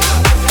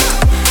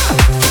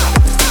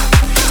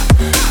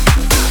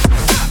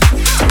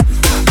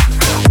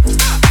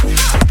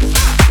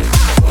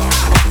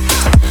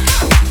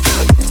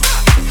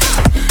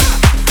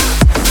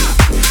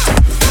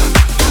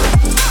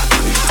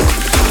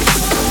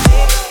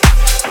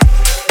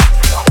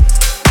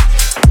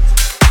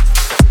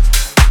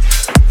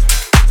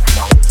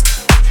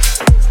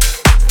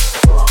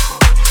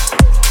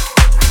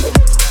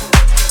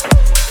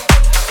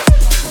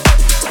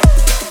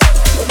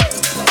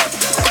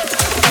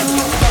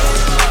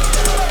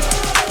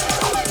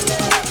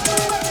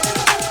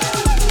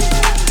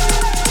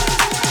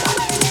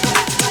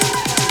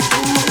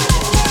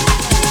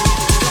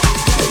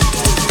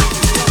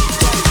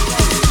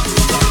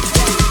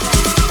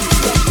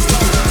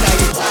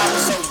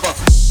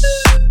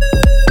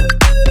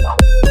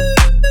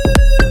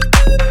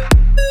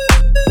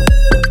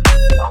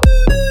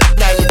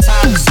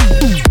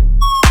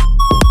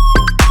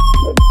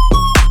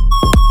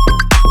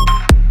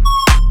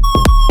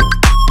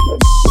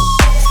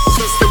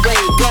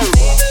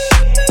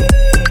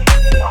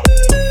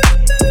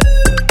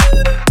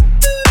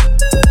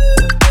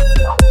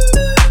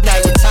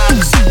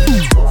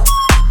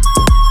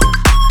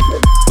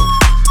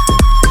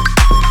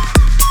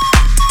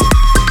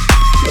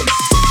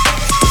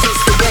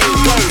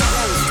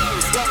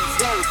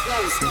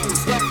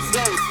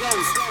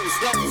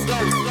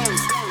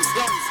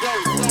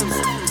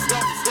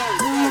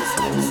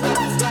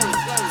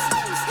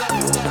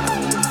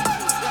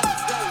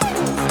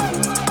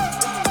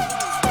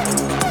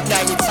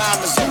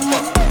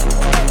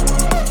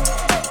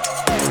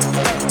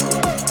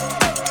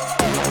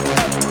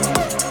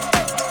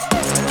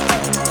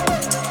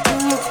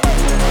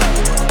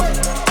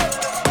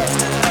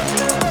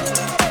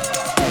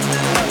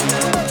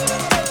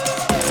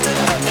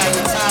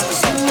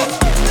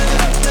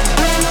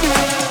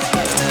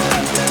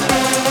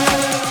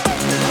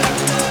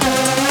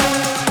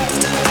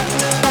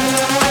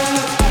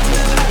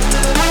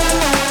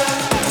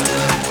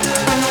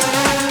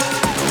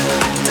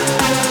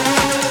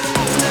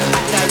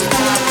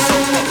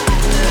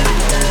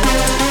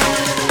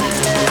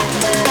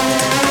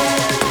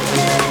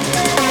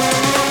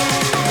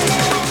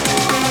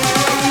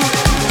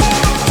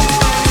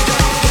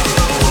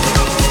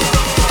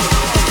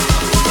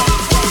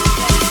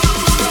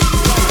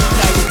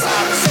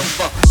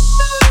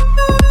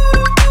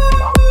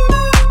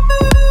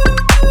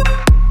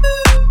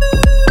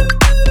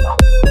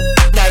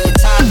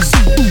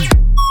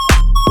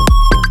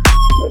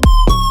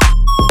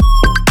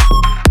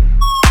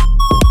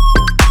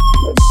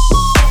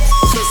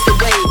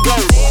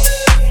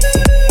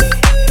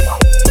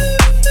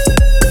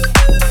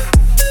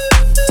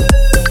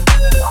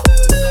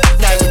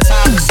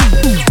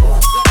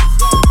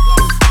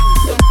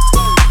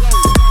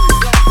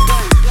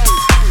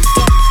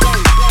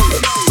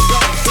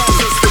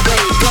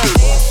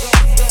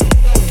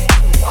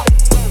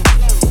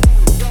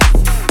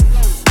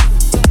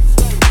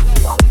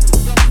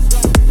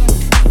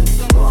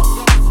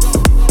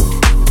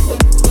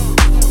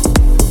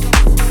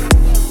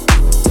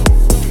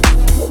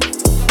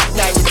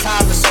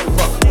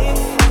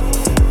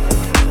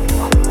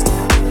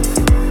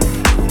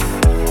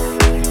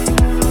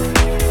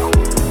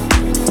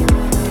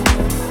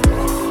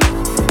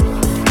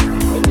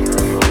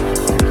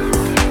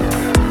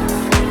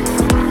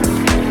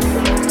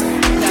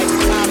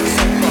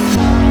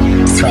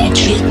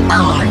 Switch it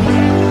on.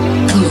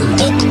 Pull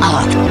it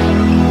up.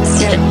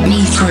 Set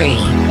me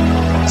free.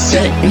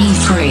 Set me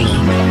free.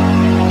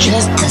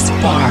 Just a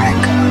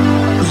spark.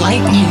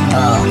 Lightning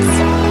bolts.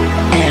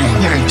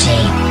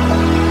 Energy.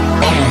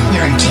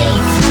 Energy.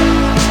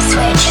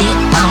 Switch it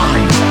on.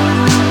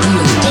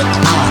 Pull it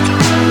up.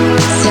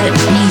 Set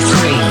me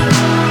free.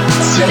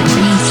 Set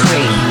me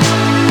free.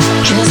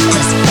 Just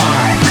a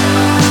spark.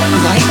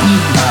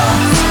 Lightning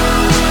bolts.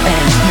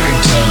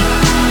 Energy.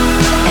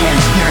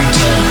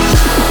 Energy.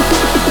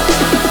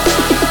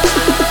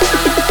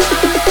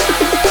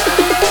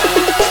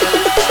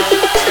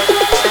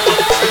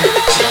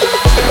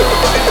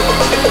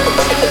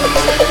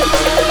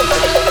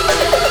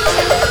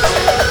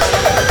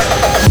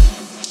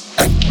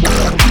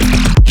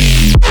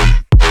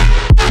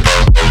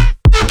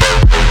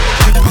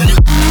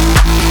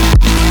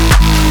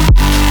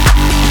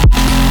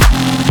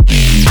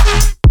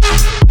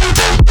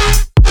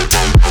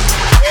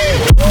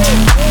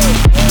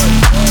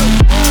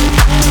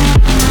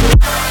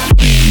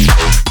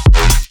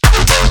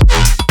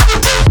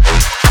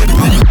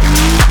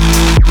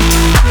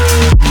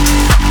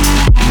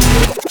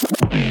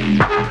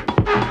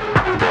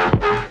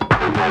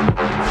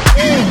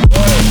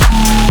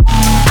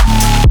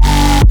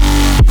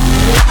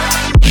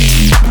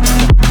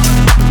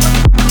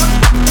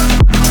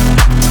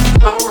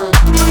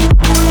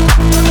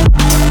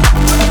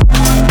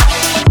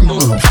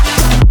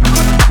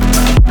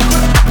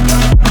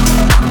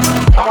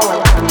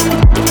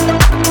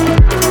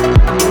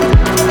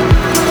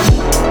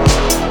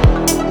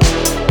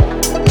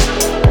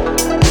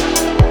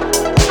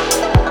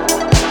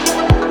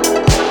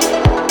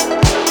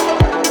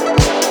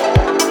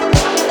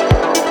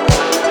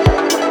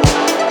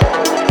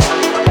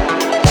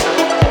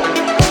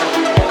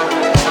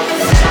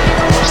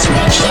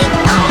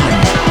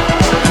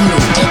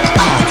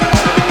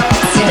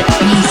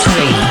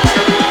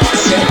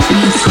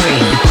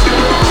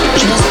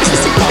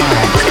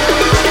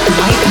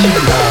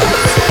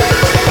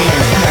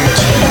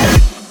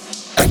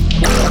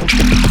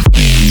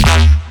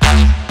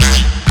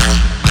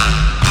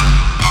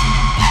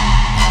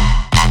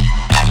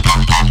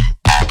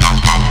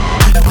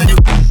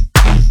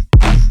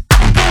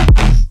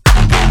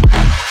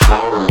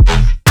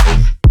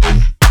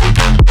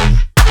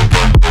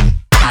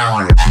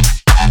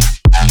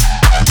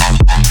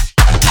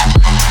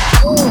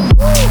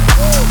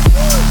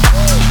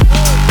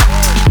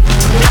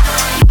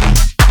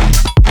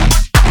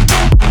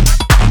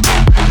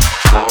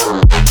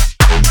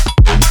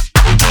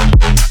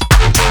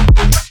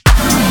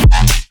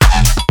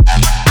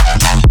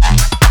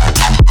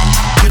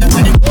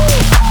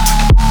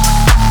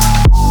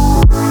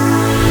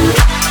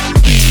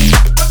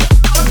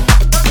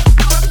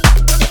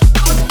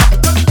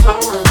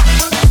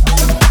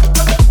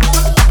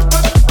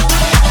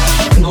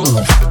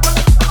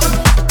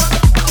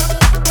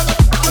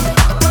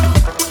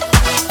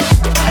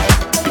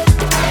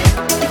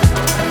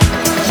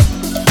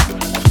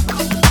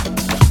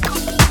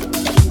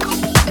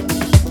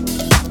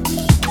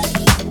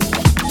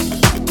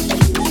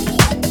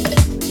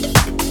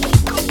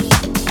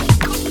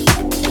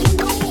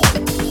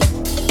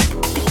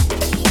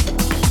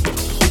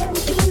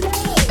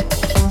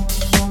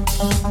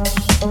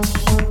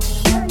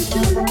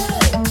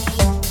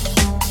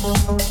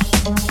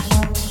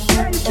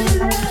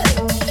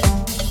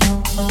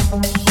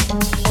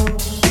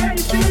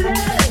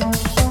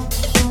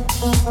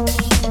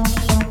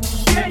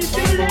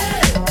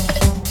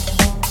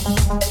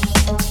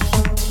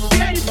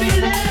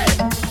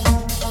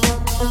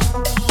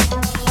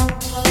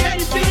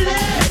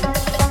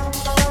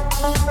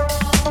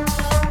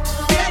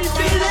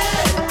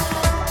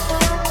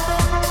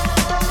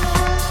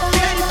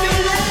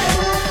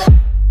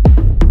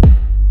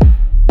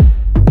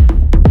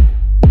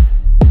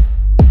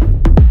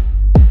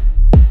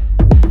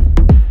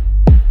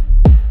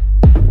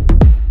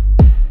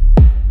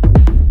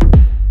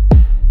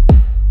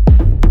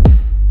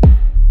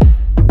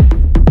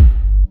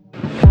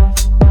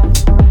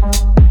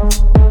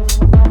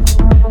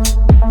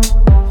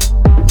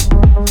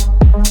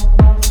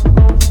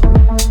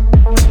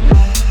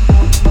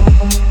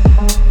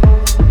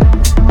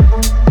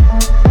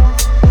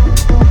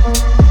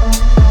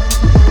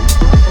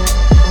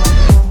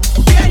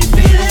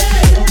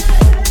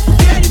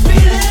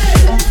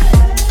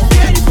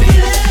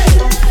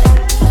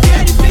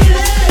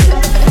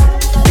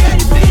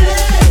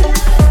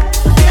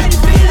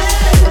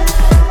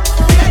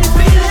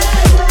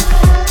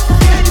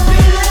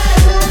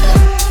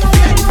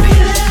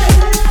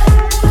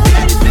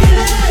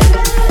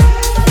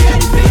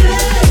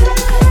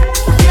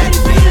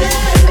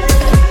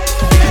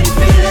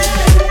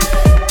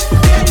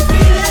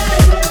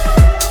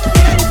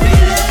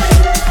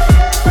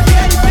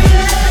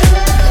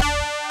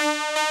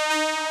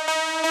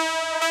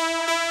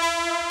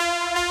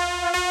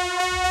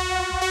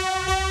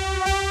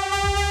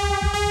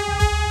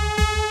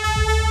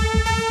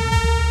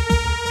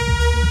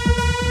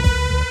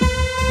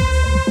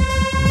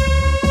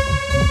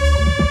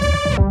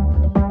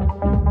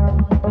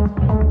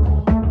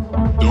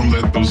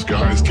 those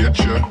guys get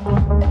you.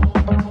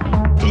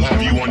 They'll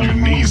have you on your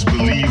knees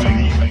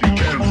believing you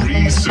can't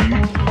reason.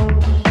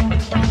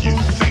 You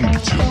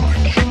think too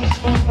much.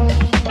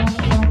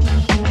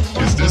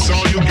 Is this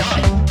all you got?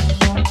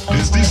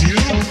 Is this you?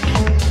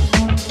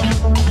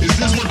 Is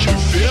this what you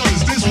feel?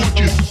 Is this what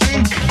you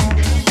think?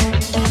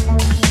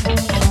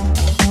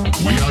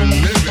 We are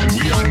living,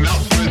 we are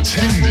not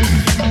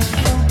pretending.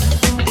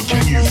 But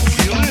can you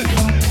feel it?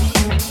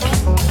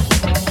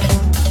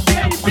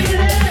 Can you feel it?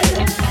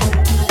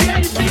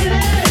 Can you feel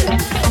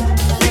it?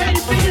 Can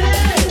you feel it?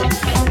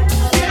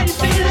 Can you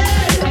feel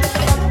it?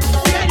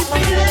 Can you feel it?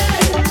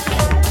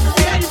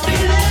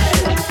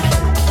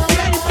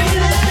 Can you feel it?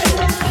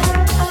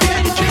 Can you feel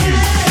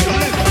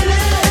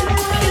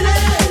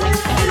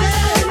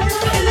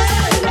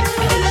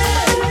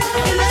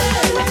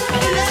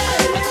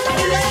it?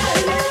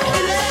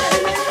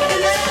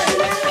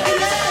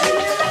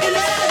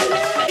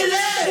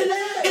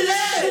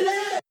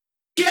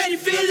 Can you feel it? Can you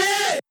feel it?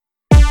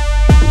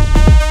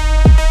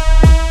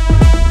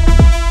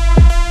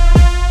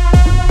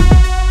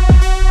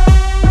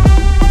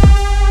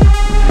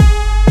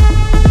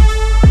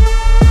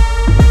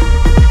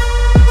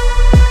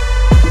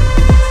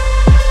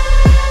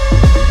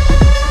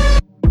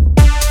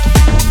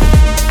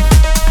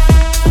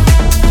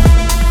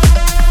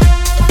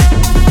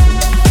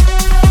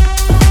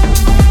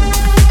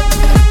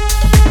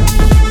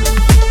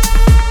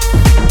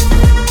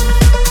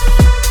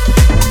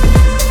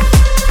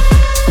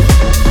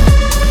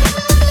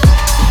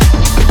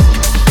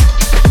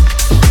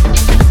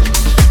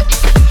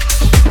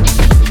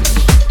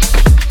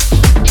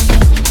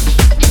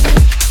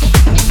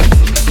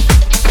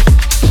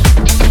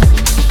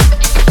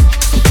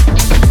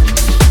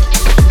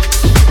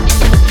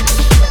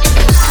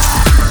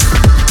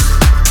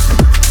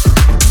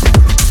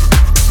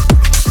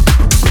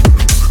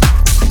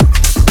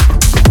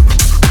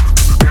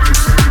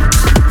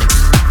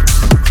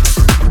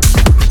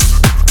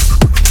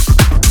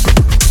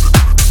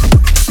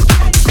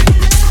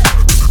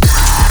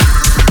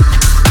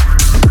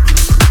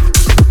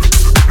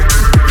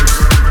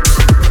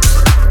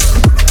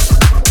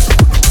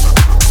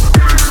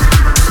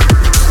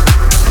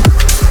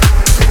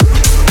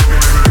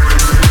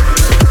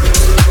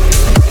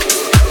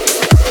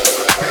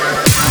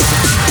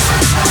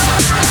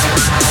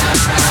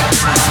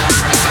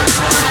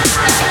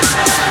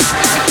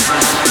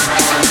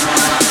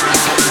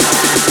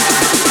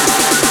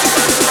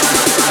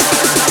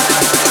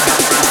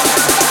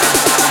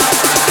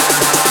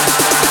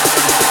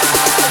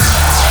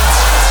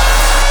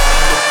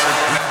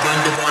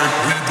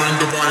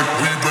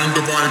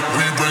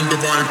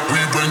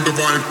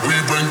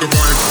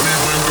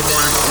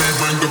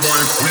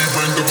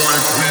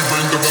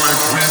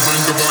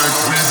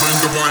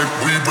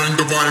 We bring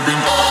the vibe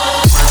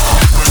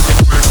in.